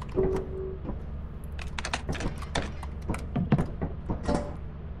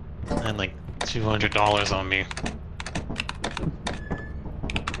 I had like $200 on me.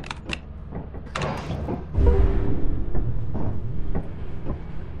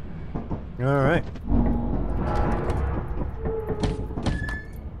 Alright.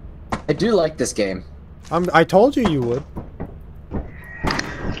 I do like this game. I told you you would.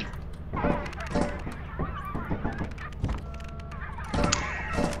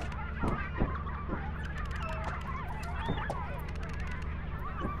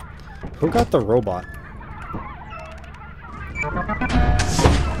 Who got the robot?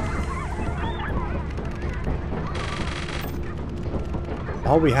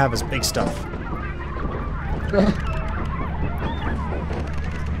 All we have is big stuff.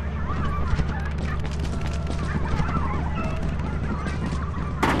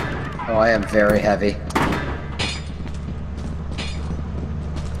 Oh, I am very heavy.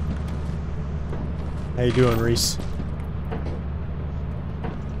 How you doing, Reese?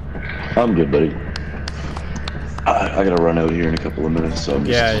 I'm good, buddy. I gotta run out here in a couple of minutes, so I'm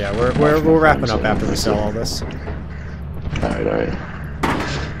just... Yeah, we're wrapping up after we sell all this. Alright.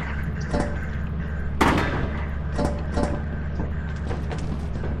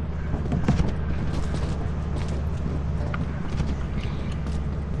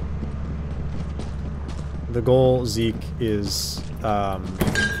 The goal, Zeke, is to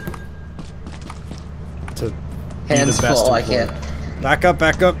be Hands the best full, I employee. can't. Back up,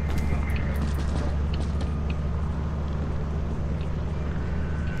 back up.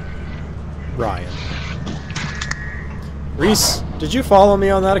 Ryan. Reese, did you follow me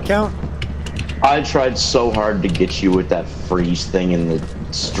on that account? I tried so hard to get you with that freeze thing in the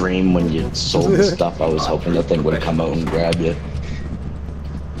stream when you sold the stuff. I was hoping that thing would come out and grab you.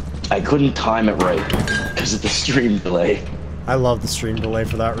 I couldn't time it right because of the stream delay. I love the stream delay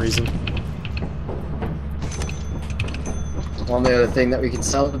for that reason. The only other thing that we can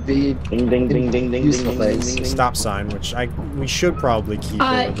sell would be Ding ding ding ding ding useful ding ding things. ding. Stop sign, which we should probably keep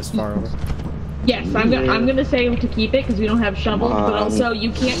over this far over. Yes, I'm gonna say to keep it because we don't have shovels, but also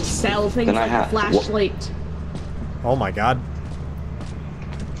you can't sell things Then I like a have- flashlight. Oh my god.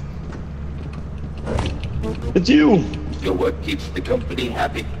 It's you! Your work keeps the company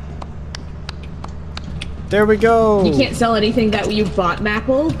happy. There we go! You can't sell anything that you bought,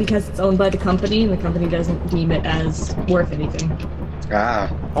 Maple, because it's owned by the company, and the company doesn't deem it as worth anything.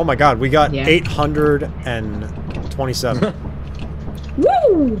 Ah. Oh my god, we got Yeah. 827.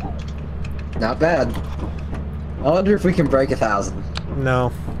 Woo! Not bad. I wonder if we can break 1,000.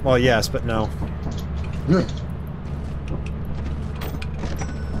 No. Well, yes, but no.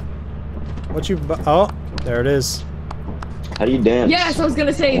 What you oh, there it is. How do you dance? Yes, I was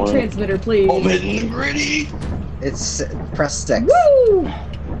gonna say One. transmitter, please. Oh, hitting the gritty! It's press 6. Woo!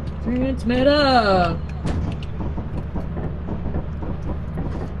 Transmitter!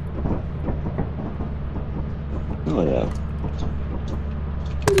 Oh, yeah.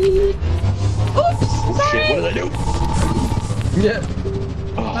 Oops! Shit, what did I do? Yeah.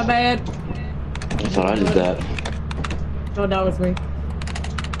 My bad. I thought I did that. Oh, that was me.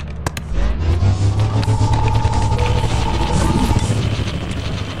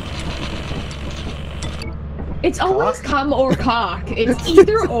 It's always come or cock. It's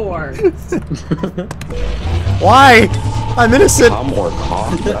either or. Why? I'm innocent! Tom or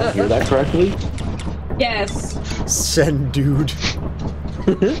cough? Did I hear that correctly? Yes. Send dude.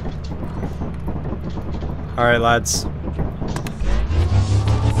 Alright, lads.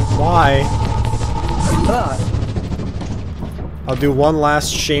 Why? Ah. I'll do one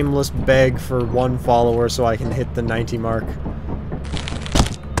last shameless beg for one follower so I can hit the 90 mark.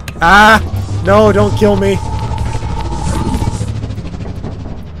 Ah! No, don't kill me!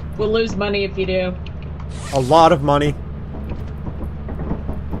 We'll lose money if you do. A lot of money.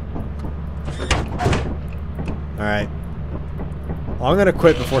 Alright. I'm gonna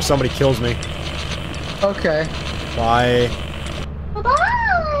quit before somebody kills me. Okay. Bye.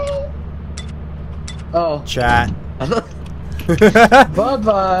 Bye-bye! Oh. Chat.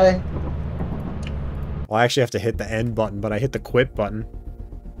 Bye-bye. Well, I actually have to hit the end button, but I hit the quit button.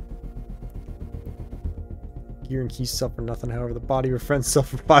 Gear and keys sell for nothing, however, the body of your friends sell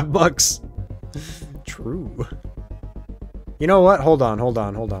for $5. True. You know what? Hold on.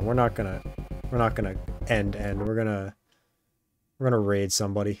 We're not gonna end. We're gonna raid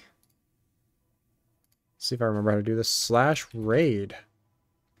somebody. See if I remember how to do this. /raid.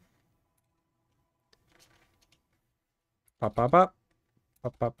 Pop, pop, pop.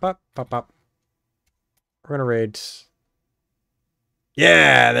 Pop, pop, pop, pop, pop. We're gonna raid.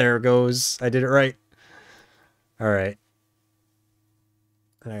 Yeah, there it goes. I did it right. Alright.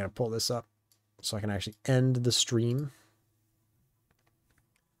 And I gotta pull this up so I can actually end the stream.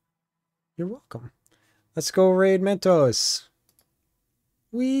 You're welcome. Let's go raid Mentos.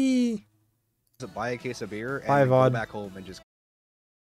 Wee. Buy a case of beer and 5 go odd. back home and just